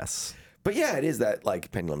swing, yes. But yeah, it is that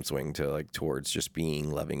like pendulum swing to like towards just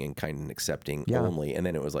being loving and kind and accepting only. And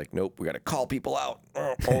then it was like, nope, we got to call people out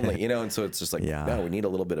only, And so it's just like, no, we need a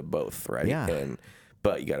little bit of both, right? Yeah.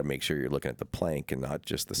 But you got to make sure you're looking at the plank and not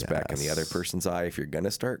just the speck in the other person's eye. If you're going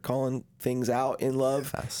to start calling things out in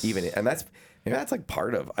love, and that's like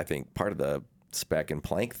part of the speck and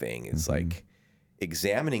plank thing is like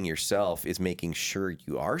examining yourself is making sure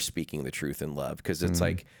you are speaking the truth in love. Cause it's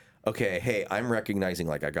like, okay, hey, I'm recognizing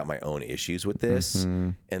like I got my own issues with this.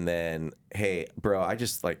 And then, hey, bro, I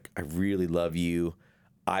really love you.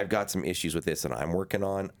 I've got some issues with this that I'm working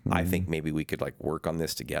on. I think maybe we could like work on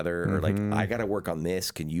this together, or like I got to work on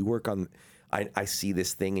this. Can you work on? I see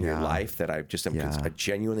this thing in your life that I just I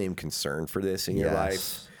genuinely am concerned for this in your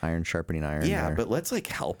life. Iron sharpening iron. Yeah, there. but let's like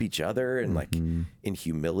help each other and like in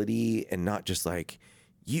humility and not just like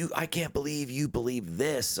I can't believe you believe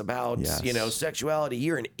this about sexuality.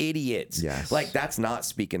 You're an idiot. Yes. Like that's not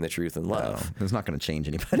speaking the truth in love. No, it's not going to change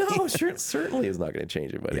anybody. No, certainly is not going to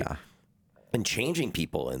change anybody. Yeah. And changing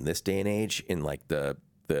people in this day and age, in like the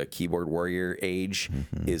keyboard warrior age,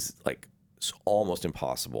 is like almost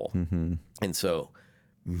impossible. And so,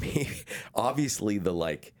 obviously,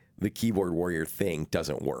 the keyboard warrior thing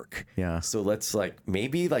doesn't work. Yeah. So let's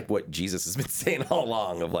maybe what Jesus has been saying all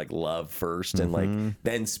along of like love first and like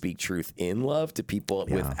then speak truth in love to people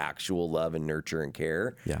with actual love and nurture and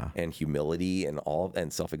care. Yeah. And humility and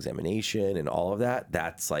self-examination and all of that.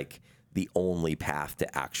 That's like the only path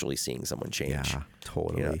to actually seeing someone change. Yeah,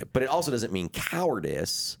 totally. But it also doesn't mean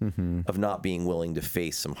cowardice of not being willing to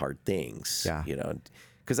face some hard things. Yeah.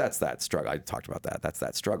 Because that's that struggle. I talked about that. That's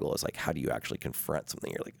that struggle is like, how do you actually confront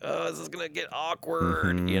something? You're like, oh, this is going to get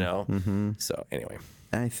awkward, So anyway.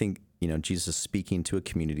 And I think, Jesus is speaking to a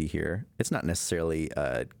community here. It's not necessarily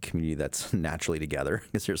a community that's naturally together,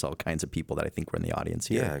 because there's all kinds of people that I think were in the audience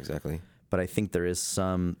here. Yeah, exactly. But I think there is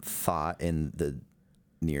some thought in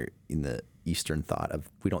the Eastern thought of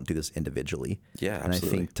we don't do this individually. Yeah, and absolutely.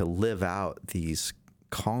 I think to live out these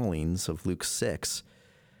callings of Luke 6,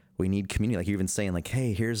 we need community. Like you're even saying, like,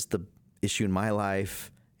 hey, here's the issue in my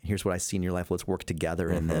life. Here's what I see in your life. Let's work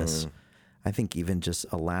together in this. I think even just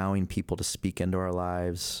allowing people to speak into our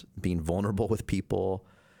lives, being vulnerable with people.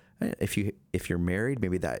 If you're married,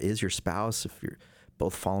 maybe that is your spouse. If you're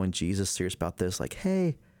both following Jesus, serious about this, like,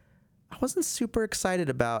 hey, I wasn't super excited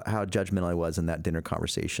about how judgmental I was in that dinner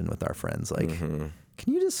conversation with our friends. Like, can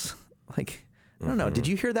you just like, I don't know. Did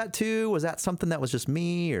you hear that too? Was that something that was just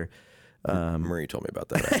me or? Marie told me about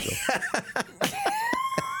that actually.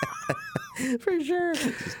 For sure.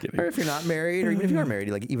 Just kidding. Or if you're not married, or even if you are married,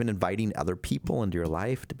 like even inviting other people into your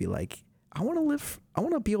life to be like, I want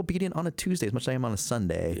to be obedient on a Tuesday as much as I am on a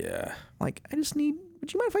Sunday. Yeah. Like, would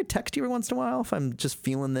you mind if I text you every once in a while if I'm just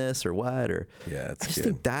feeling this or what? Or yeah, I just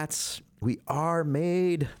think we are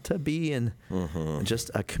made to be in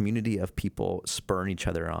just a community of people spurring each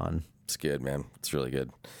other on. It's good, man. It's really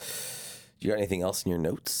good. You got anything else in your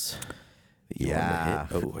notes? Yeah.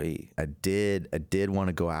 Oh, hey. I did want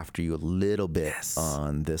to go after you a little bit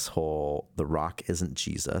on this whole, the rock isn't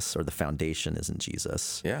Jesus, or the foundation isn't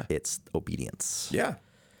Jesus. Yeah. It's obedience. Yeah.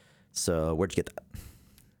 So where'd you get that?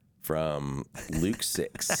 From Luke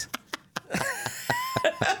 6.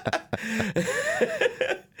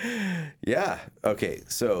 Yeah. Okay.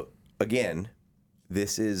 So again,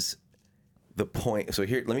 this is the point. So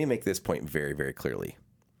here, let me make this point very, very clearly.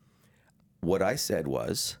 What I said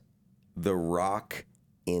was the rock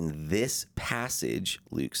in this passage,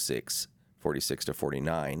 Luke 6, 46 to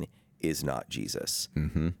 49, is not Jesus.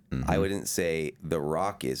 I wouldn't say the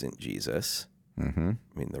rock isn't Jesus. I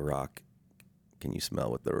mean, the rock, can you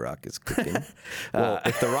smell what the rock is cooking? Well,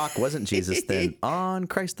 if the rock wasn't Jesus, then on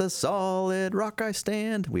Christ the solid rock I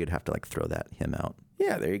stand. We'd have to throw that hymn out.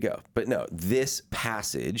 Yeah, there you go. But no, this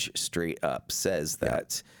passage straight up says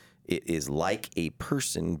that it is like a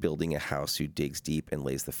person building a house who digs deep and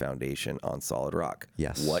lays the foundation on solid rock.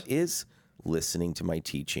 Yes. What is? Listening to my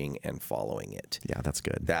teaching and following it. Yeah, that's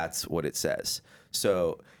good. That's what it says.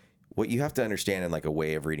 So what you have to understand in a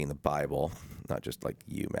way of reading the Bible, not just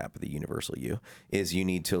you, Matt, but the universal you, is you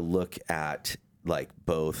need to look at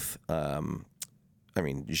both,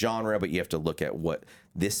 genre, but you have to look at what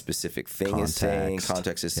this specific thing is saying,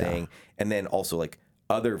 context is saying, and then also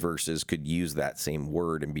other verses could use that same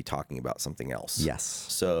word and be talking about something else. Yes.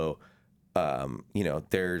 So,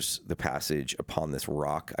 there's the passage, upon this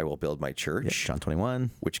rock I will build my church. John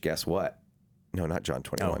 21. Which guess what? No, not John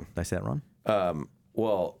 21. Oh, did I say that wrong?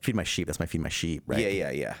 Well, Feed my sheep. That's my feed my sheep, right?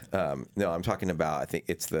 yeah. No, I'm talking about, I think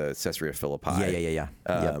it's the Caesarea Philippi. Yeah.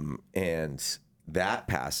 Yep. And that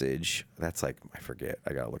passage, that's like, I forget,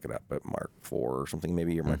 I got to look it up, but Mark 4 or something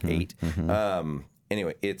maybe, or Mark 8.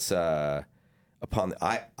 Anyway, it's I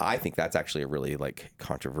think that's actually a really like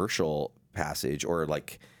controversial passage, or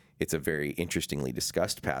like it's a very interestingly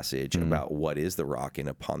discussed passage about what is the rock, and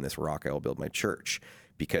upon this rock I will build my church.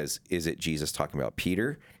 Because is it Jesus talking about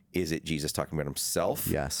Peter? Is it Jesus talking about himself?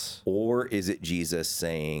 Yes. Or is it Jesus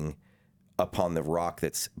saying upon the rock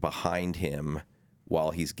that's behind him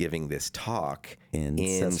while he's giving this talk In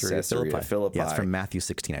Caesarea Philippi? Yeah, it's from Matthew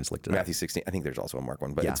 16. I just looked it up. Matthew 16. I think there's also a Mark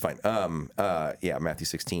one, but Yeah. it's fine. Matthew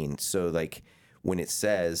 16. So like when it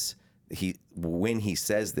says when he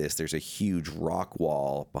says this, there's a huge rock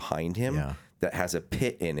wall behind him that has a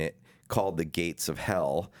pit in it called the gates of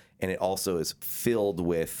hell. And it also is filled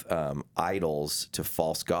with idols to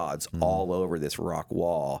false gods all over this rock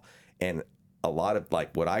wall. And a lot of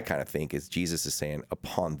like what I kind of think is Jesus is saying,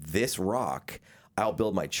 upon this rock, I'll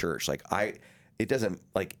build my church. Like it doesn't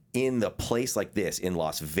like in the place like this in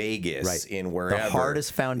Las Vegas, Right. in wherever. The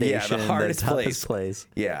hardest foundation, the hardest the toughest place.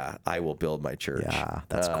 Yeah, I will build my church. Yeah,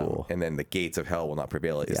 that's cool. And then the gates of hell will not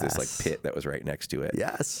prevail. Is this like Yes. pit that was right next to it?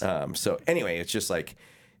 Yes. So anyway, it's just like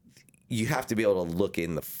you have to be able to look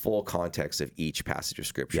in the full context of each passage of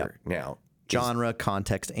scripture. Now, Genre,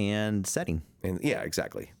 context, and setting. and yeah,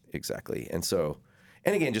 exactly. And so,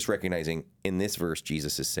 and again, just recognizing in this verse,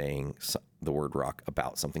 Jesus is saying the word rock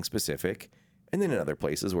about something specific. And then in other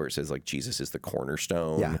places where it says like Jesus is the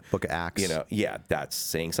cornerstone. Yeah, Book of Acts. That's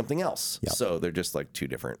saying something else. Yep. So they're just like two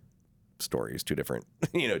different stories, two different,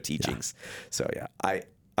 teachings. So yeah,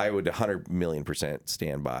 I would 100 million %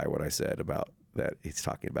 stand by what I said about that. He's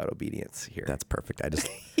talking about obedience here. That's perfect. I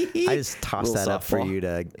just tossed that up for softball. you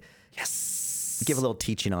to give a little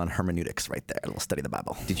teaching on hermeneutics right there. A little study of the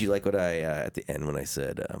Bible. Did you like what I at the end when I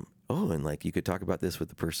said, and like you could talk about this with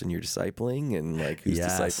the person you're discipling and like who's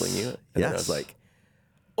Yes. discipling you? And then I was Yes. like,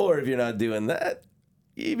 or if you're not doing that,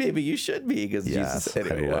 maybe you should be, because Yes, Jesus.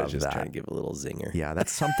 Anyway, I I love was just that. trying to give a little zinger. Yeah,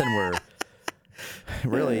 that's something we're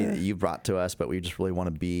really you brought to us, but we just really want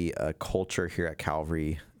to be a culture here at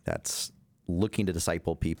Calvary that's looking to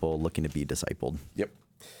disciple people, looking to be discipled. Yep.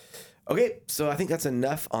 Okay, so I think that's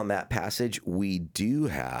enough on that passage. We do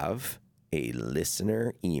have a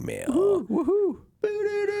listener email. Woohoo!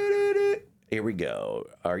 Here we go.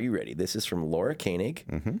 Are you ready? This is from Laura Koenig,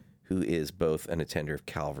 who is both an attender of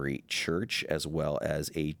Calvary Church as well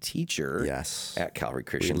as a teacher Yes. at Calvary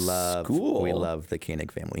Christian We School. love the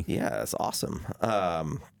Koenig family. Yeah, that's awesome.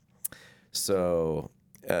 I'm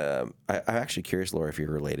actually curious, Laura, if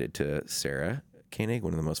you're related to Sarah Koenig,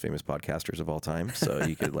 one of the most famous podcasters of all time. So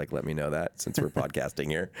you could like let me know that since we're podcasting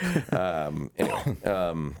here.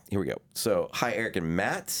 Anyway, here we go. So, hi, Eric and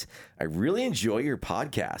Matt. I really enjoy your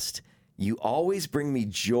podcast. You always bring me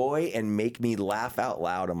joy and make me laugh out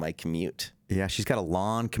loud on my commute. Yeah, she's got a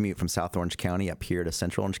long commute from South Orange County up here to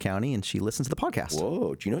Central Orange County, and she listens to the podcast.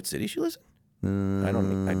 Whoa, do you know what city she lives in? I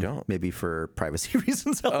don't. Maybe for privacy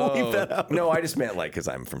reasons, I'll leave that out. No, I just meant like because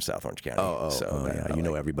I'm from South Orange County. Yeah, you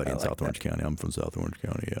know everybody in South Orange County. I'm from South Orange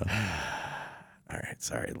County, yeah. All right,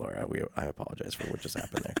 sorry, Laura. I apologize for what just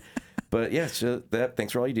happened there. But yeah, so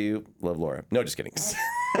thanks for all you do. Love, Laura. No, just kidding. She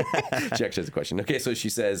actually has a question. Okay, so she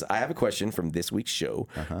says, I have a question from this week's show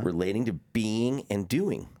relating to being and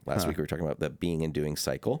doing. Last week we were talking about the being and doing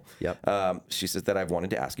cycle. Yep. She says that I've wanted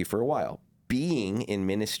to ask you for a while. Being in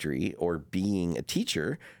ministry or being a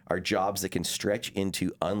teacher are jobs that can stretch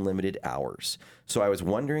into unlimited hours. So I was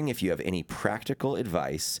wondering if you have any practical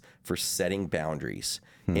advice for setting boundaries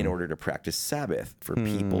in order to practice Sabbath for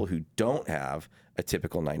people who don't have a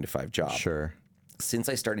typical 9-to-5 job. Sure. Since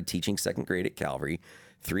I started teaching second grade at Calvary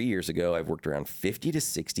 3 years ago, I've worked around 50 to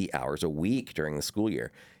 60 hours a week during the school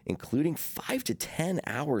year, including 5 to 10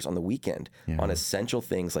 hours on the weekend on essential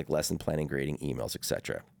things like lesson planning, grading, emails,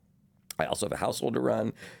 etc. I also have a household to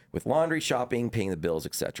run with laundry, shopping, paying the bills,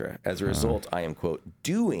 etc. As a result, I am, quote,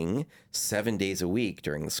 doing 7 days a week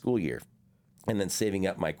during the school year and then saving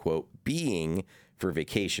up my, quote, being for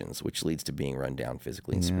vacations, which leads to being run down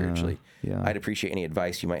physically and spiritually. Yeah. I'd appreciate any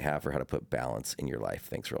advice you might have for how to put balance in your life.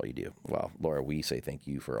 Thanks for all you do. Well, Laura, we say thank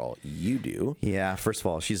you for all you do. Yeah, first of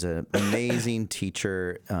all, she's an amazing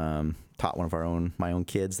teacher. Taught one of my own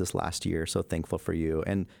kids this last year. So thankful for you.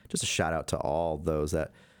 And just a shout out to all those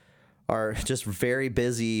that are just very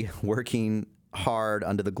busy working hard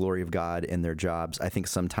under the glory of God in their jobs. I think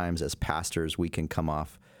sometimes as pastors, we can come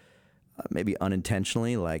off maybe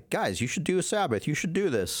unintentionally, like, guys, you should do a Sabbath, you should do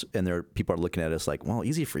this. And people are looking at us like, well,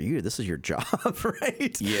 easy for you. This is your job,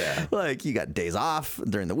 right? Yeah. Like, you got days off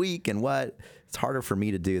during the week and what? It's harder for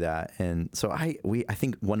me to do that. And so I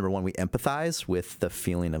think, number one, we empathize with the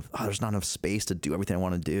feeling of, oh, there's not enough space to do everything I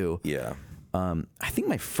want to do. Yeah. I think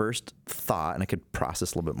my first thought, and I could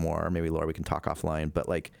process a little bit more, maybe Laura, we can talk offline, but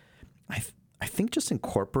like, I think just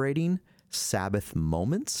incorporating Sabbath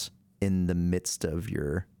moments in the midst of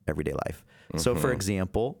your everyday life. So for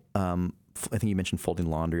example, I think you mentioned folding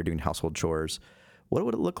laundry or doing household chores. What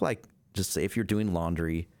would it look like, just say if you're doing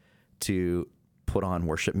laundry, to put on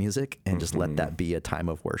worship music and just let that be a time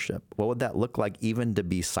of worship? What would that look like, even to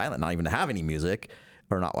be silent, not even to have any music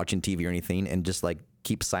or not watching TV or anything, and just like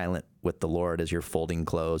keep silent with the Lord as you're folding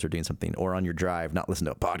clothes or doing something, or on your drive, not listen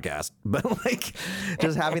to a podcast, but like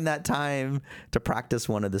just having that time to practice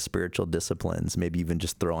one of the spiritual disciplines, maybe even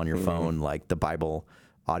just throw on your phone, like the Bible,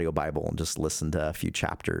 audio Bible, and just listen to a few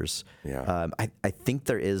chapters. Yeah. I think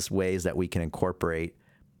there is ways that we can incorporate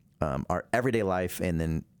our everyday life and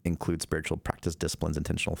then include spiritual practice disciplines,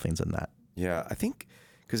 intentional things in that. Yeah, I think,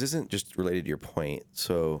 because isn't just related to your point.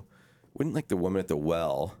 So wouldn't like the woman at the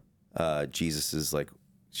well, Jesus is like,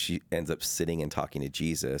 she ends up sitting and talking to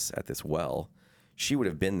Jesus at this well. She would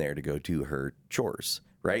have been there to go do her chores,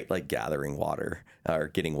 right? Like gathering water or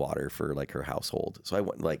getting water for like her household. So I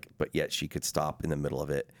went like, but yet she could stop in the middle of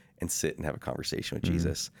it and sit and have a conversation with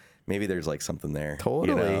Jesus. Maybe there's like something there.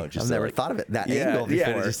 Totally. I've never thought of it that angle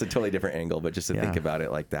before. Yeah, just a totally different angle, but just to think about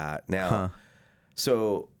it like that. Now,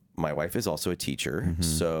 so my wife is also a teacher.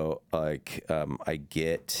 So like, I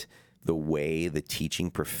get the way the teaching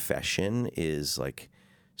profession is like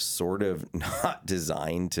sort of not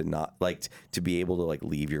designed to not like to be able to like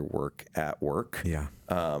leave your work at work. Yeah.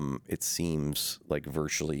 It seems like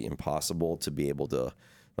virtually impossible to be able to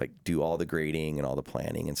like do all the grading and all the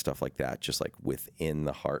planning and stuff like that, just like within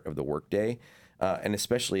the heart of the workday. And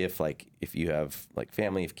especially if you have like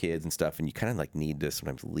family of kids and stuff, and you kind of like need to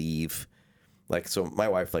sometimes leave. Like, so my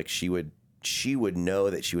wife, like she would know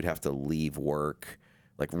that she would have to leave work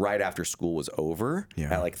like right after school was over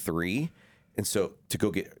at like 3. And so to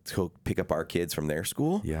go pick up our kids from their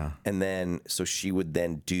school. Yeah. And then, so she would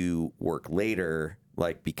then do work later,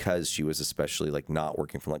 like because she was especially like not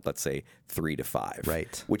working from like, let's say 3 to 5.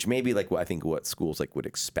 Right. Which may be like what I think what schools like would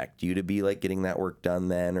expect you to be like getting that work done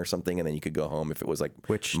then or something. And then you could go home if it was like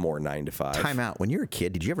more 9 to 5. Time out. When you were a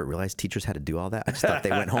kid, did you ever realize teachers had to do all that? I just thought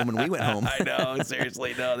they went home and we went home. I know,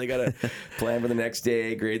 seriously, no. They got to plan for the next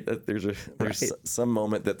day. Grade. There's some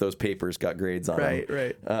moment that those papers got grades on them.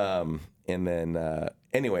 Right. And then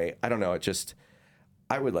anyway, I don't know.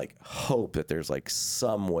 I would like hope that there's like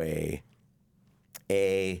some way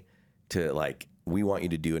to like, we want you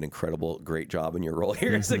to do an incredible, great job in your role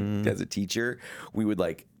here as a teacher. We would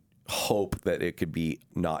like hope that it could be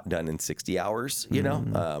not done in 60 hours, you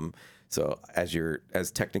know? So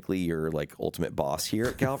as technically your like ultimate boss here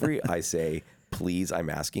at Calvary, I say, please, I'm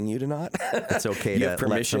asking you to not. It's okay you to have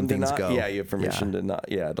permission let some things to not, go. Yeah, you have permission to not,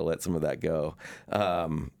 to let some of that go.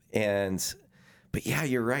 But yeah,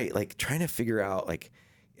 you're right. Like trying to figure out like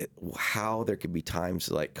how there could be times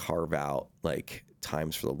to like carve out like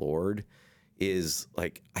times for the Lord is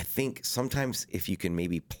like, I think sometimes if you can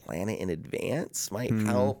maybe plan it in advance might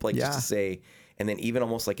help, like just to say, and then even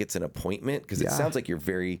almost like it's an appointment, because it sounds like you're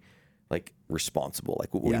very like responsible.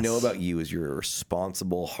 Like what we know about you is you're a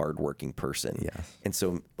responsible, hardworking person. Yes. And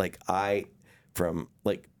so like from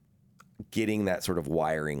like getting that sort of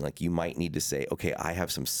wiring, like you might need to say, okay, I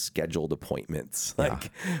have some scheduled appointments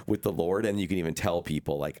like with the Lord. And you can even tell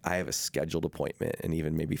people like, I have a scheduled appointment, and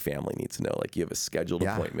even maybe family needs to know, like you have a scheduled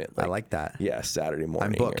appointment. I like that. Yeah. Saturday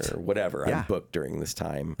morning or whatever. I'm booked during this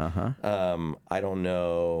time. I don't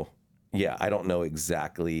know. Yeah. I don't know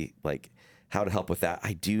exactly like how to help with that.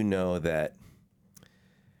 I do know that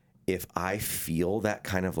if I feel that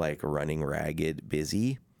kind of like running ragged,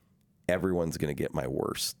 busy, everyone's going to get my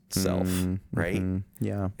worst self, right?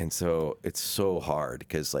 Yeah. And so it's so hard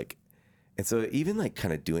because like, and so even like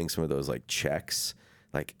kind of doing some of those like checks,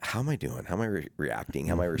 like how am I doing? How am I reacting?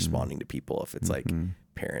 How am I responding to people? If it's like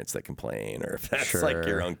parents that complain, or if that's like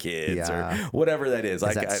your own kids or whatever that is.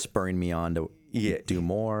 Is that spurring me on to do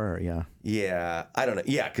more? Or, Yeah. I don't know.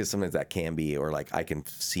 Yeah. Cause sometimes that can be, or like I can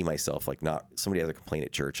see myself like somebody has a complaint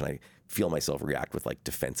at church and I feel myself react with like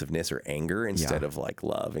defensive or anger instead of like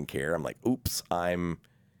love and care. I'm like, oops,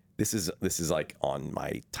 this is like on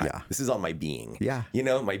my time. Yeah. This is on my being. Yeah. You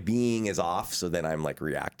know, my being is off. So then I'm like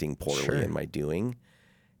reacting poorly in my doing.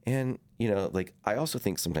 And, you know, like I also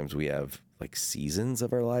think sometimes we have like seasons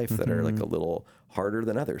of our life that are like a little harder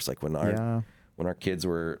than others. Like when our kids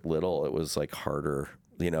were little, it was like harder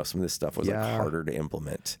some of this stuff was like harder to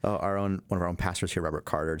implement. Oh, one of our own pastors here, Robert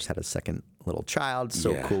Carter, just had a second little child.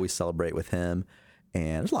 So cool. We celebrate with him.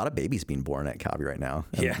 And there's a lot of babies being born at Calvary right now.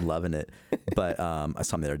 I'm loving it. But I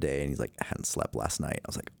saw him the other day, and he's like, I hadn't slept last night. I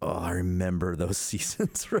was like, oh, I remember those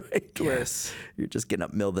seasons, right? Yes. Where you're just getting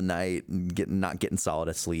up middle of the night and not getting solid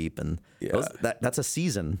asleep. And that's a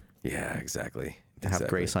season. Yeah, exactly. To have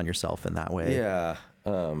grace on yourself in that way. Yeah.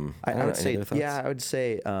 I would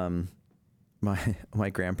say, my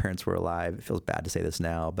grandparents were alive. It feels bad to say this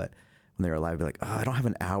now, but when they were alive, I'd be like, oh, I don't have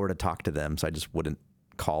an hour to talk to them. So I just wouldn't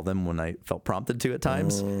call them when I felt prompted to at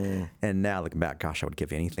times. And now looking back, gosh, I would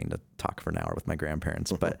give anything to talk for an hour with my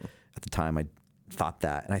grandparents. But at the time I thought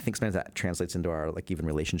that, and I think sometimes that translates into our like even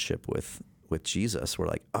relationship with Jesus. We're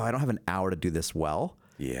like, oh, I don't have an hour to do this well.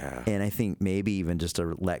 Yeah. And I think maybe even just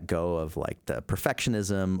to let go of like the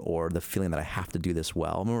perfectionism or the feeling that I have to do this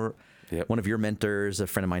well. I remember one of your mentors, a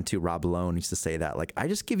friend of mine too, Rob Malone, used to say that, like, I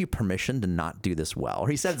just give you permission to not do this well. Or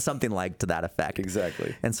he said something like to that effect.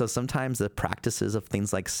 Exactly. And so sometimes the practices of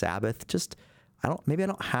things like Sabbath, maybe I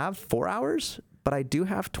don't have 4 hours, but I do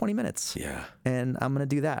have 20 minutes. Yeah. And I'm going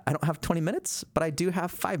to do that. I don't have 20 minutes, but I do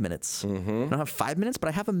have 5 minutes. I don't have 5 minutes, but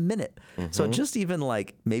I have a minute. So just even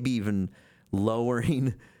like maybe even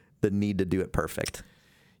lowering the need to do it perfect.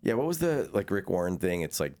 Yeah, what was the like Rick Warren thing?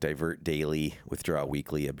 It's like divert daily, withdraw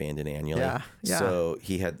weekly, abandon annually. Yeah. So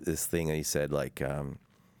he had this thing that he said like,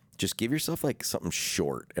 just give yourself like something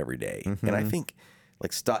short every day. And I think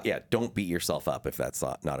like don't beat yourself up if that's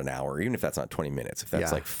not an hour, even if that's not 20 minutes, if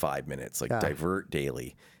that's like 5 minutes, like divert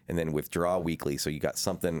daily and then withdraw weekly. So you got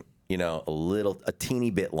something, a teeny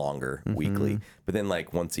bit longer weekly, but then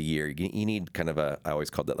like once a year, you need kind of I always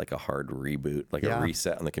called that like a hard reboot, like a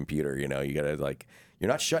reset on the computer. You gotta like, you're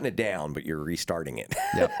not shutting it down, but you're restarting it.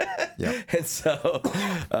 Yep. And so,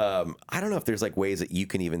 I don't know if there's like ways that you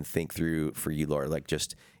can even think through for you, Laura, like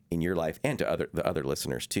just in your life and to the other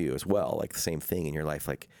listeners too, as well, like the same thing in your life.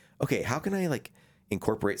 Like, okay, how can I like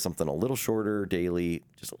incorporate something a little shorter daily,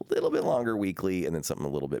 just a little bit longer weekly, and then something a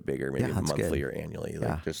little bit bigger, maybe monthly or annually.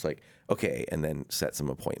 Like just like, okay, and then set some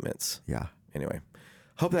appointments. Yeah. Anyway,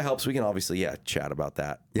 hope that helps. We can obviously, chat about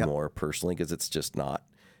that more personally because it's just not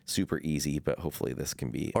super easy, but hopefully this can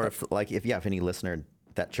be. Or if any listener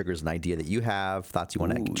that triggers an idea that you have, thoughts you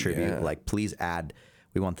want to contribute, like please add.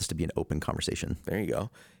 We want this to be an open conversation. There you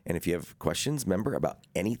go. And if you have questions, about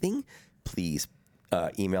anything, please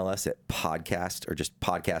email us at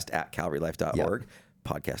podcast@calvarylife.org.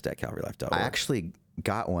 Podcast@calvarylife.org. I actually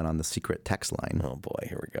got one on the secret text line. Oh boy,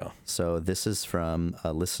 here we go. So this is from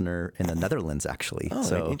a listener in the Netherlands, actually. Oh,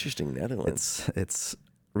 so interesting, Netherlands. It's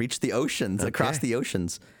reached the oceans, across the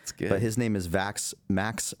oceans. That's good. But his name is Max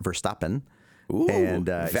Verstappen. Ooh, and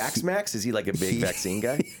Max? Is he like a big vaccine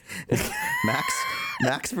guy?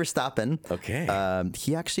 Max Verstappen. Okay.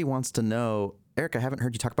 He actually wants to know, Eric, I haven't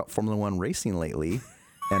heard you talk about Formula One racing lately,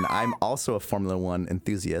 and I'm also a Formula One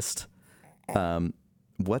enthusiast.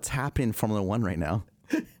 What's happening in Formula One right now?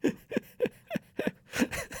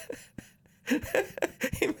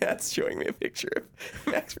 Hey, Matt's showing me a picture of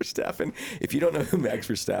Max Verstappen. If you don't know who Max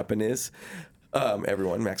Verstappen is,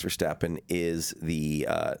 everyone, Max Verstappen is the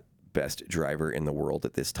best driver in the world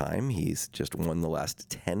at this time. He's just won the last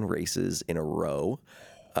 10 races in a row,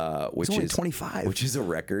 which is only is 25, which is a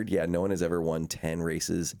record. Yeah, no one has ever won 10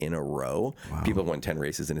 races in a row. Wow. People have won 10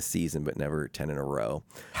 races in a season, but never 10 in a row.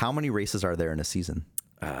 How many races are there in a season?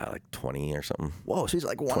 Like 20 or something. Whoa, so he's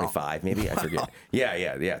like 25 maybe. I forget.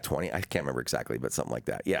 Yeah, 20. I can't remember exactly, but something like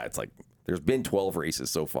that. Yeah, it's like there's been 12 races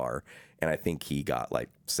so far, and I think he got like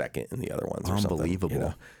second in the other ones or something.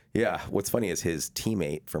 Unbelievable. Yeah, what's funny is his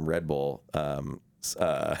teammate from Red Bull,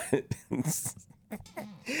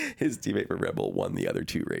 his teammate from Red Bull won the other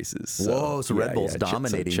 2 races. So Red Bull's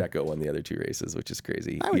dominating. Checo won the other 2 races, which is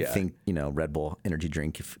crazy. I would think, Red Bull energy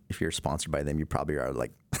drink, if you're sponsored by them, you probably are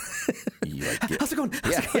like, how's it going?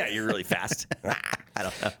 Yeah, you're really fast. I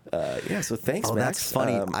don't know. So thanks, Max. That's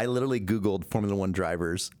funny. I literally Googled Formula One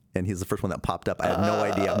drivers, and he's the first one that popped up. I had no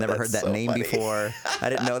idea. I've never heard that name before. I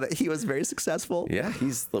didn't know that he was very successful. Yeah,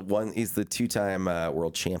 he's the 2-time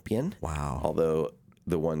world champion. Wow. Although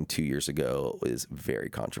the one 2 years ago is very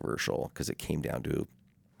controversial because it came down to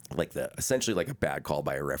like essentially like a bad call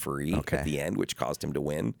by a referee at the end, which caused him to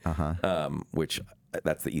win. Which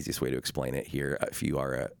that's the easiest way to explain it here. If you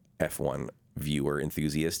are a F1 viewer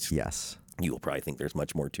enthusiast, yes, you will probably think there's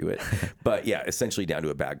much more to it. But yeah, essentially down to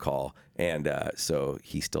a bad call. And so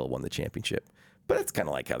he still won the championship. But it's kind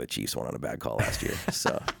of like how the Chiefs won on a bad call last year.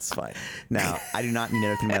 So it's fine. Now, I do not need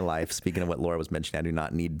anything in my life. Speaking of what Laura was mentioning, I do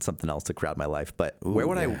not need something else to crowd my life. But where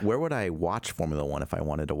would I watch Formula One if I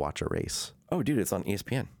wanted to watch a race? Oh, dude, it's on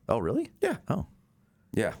ESPN. Oh, really? Yeah. Oh.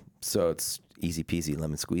 Yeah. So it's easy peasy,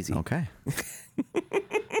 lemon squeezy. Okay.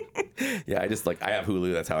 Yeah, I have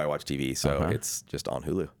Hulu. That's how I watch TV. So it's just on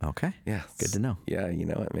Hulu. Okay. Yeah. Good to know. Yeah, you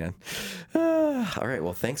know it, man. All right.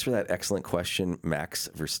 Well, thanks for that excellent question, Max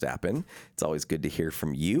Verstappen. It's always good to hear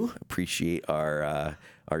from you. Appreciate our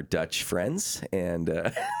Dutch friends. And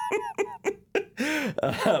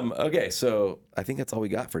okay, so I think that's all we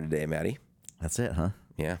got for today, Maddie. That's it, huh?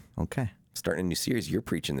 Yeah. Okay. Starting a new series. You're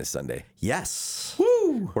preaching this Sunday. Yes.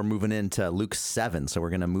 Woo! We're moving into Luke 7. So we're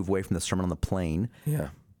going to move away from the Sermon on the Plain. Yeah.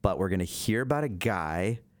 But we're going to hear about a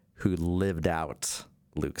guy who lived out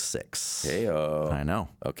Luke 6. Heyo. I know.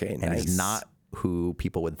 Okay, And nice. it's not who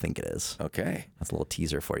people would think it is. Okay. That's a little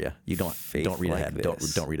teaser for you. You don't Faith read like ahead.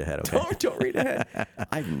 this. Don't read ahead, okay? Don't read ahead.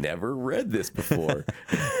 I've never read this before.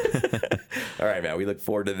 All right, man. We look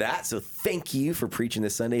forward to that. So thank you for preaching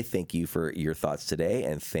this Sunday. Thank you for your thoughts today.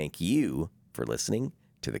 And thank you for listening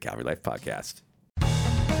to the Calvary Life Podcast.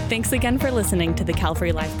 Thanks again for listening to the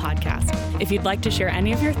Calvary Life Podcast. If you'd like to share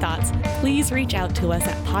any of your thoughts, please reach out to us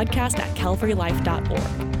at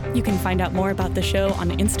podcast@calvarylife.org. You can find out more about the show on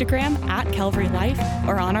Instagram @Calvary Life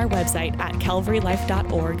or on our website at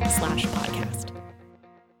calvarylife.org/podcast.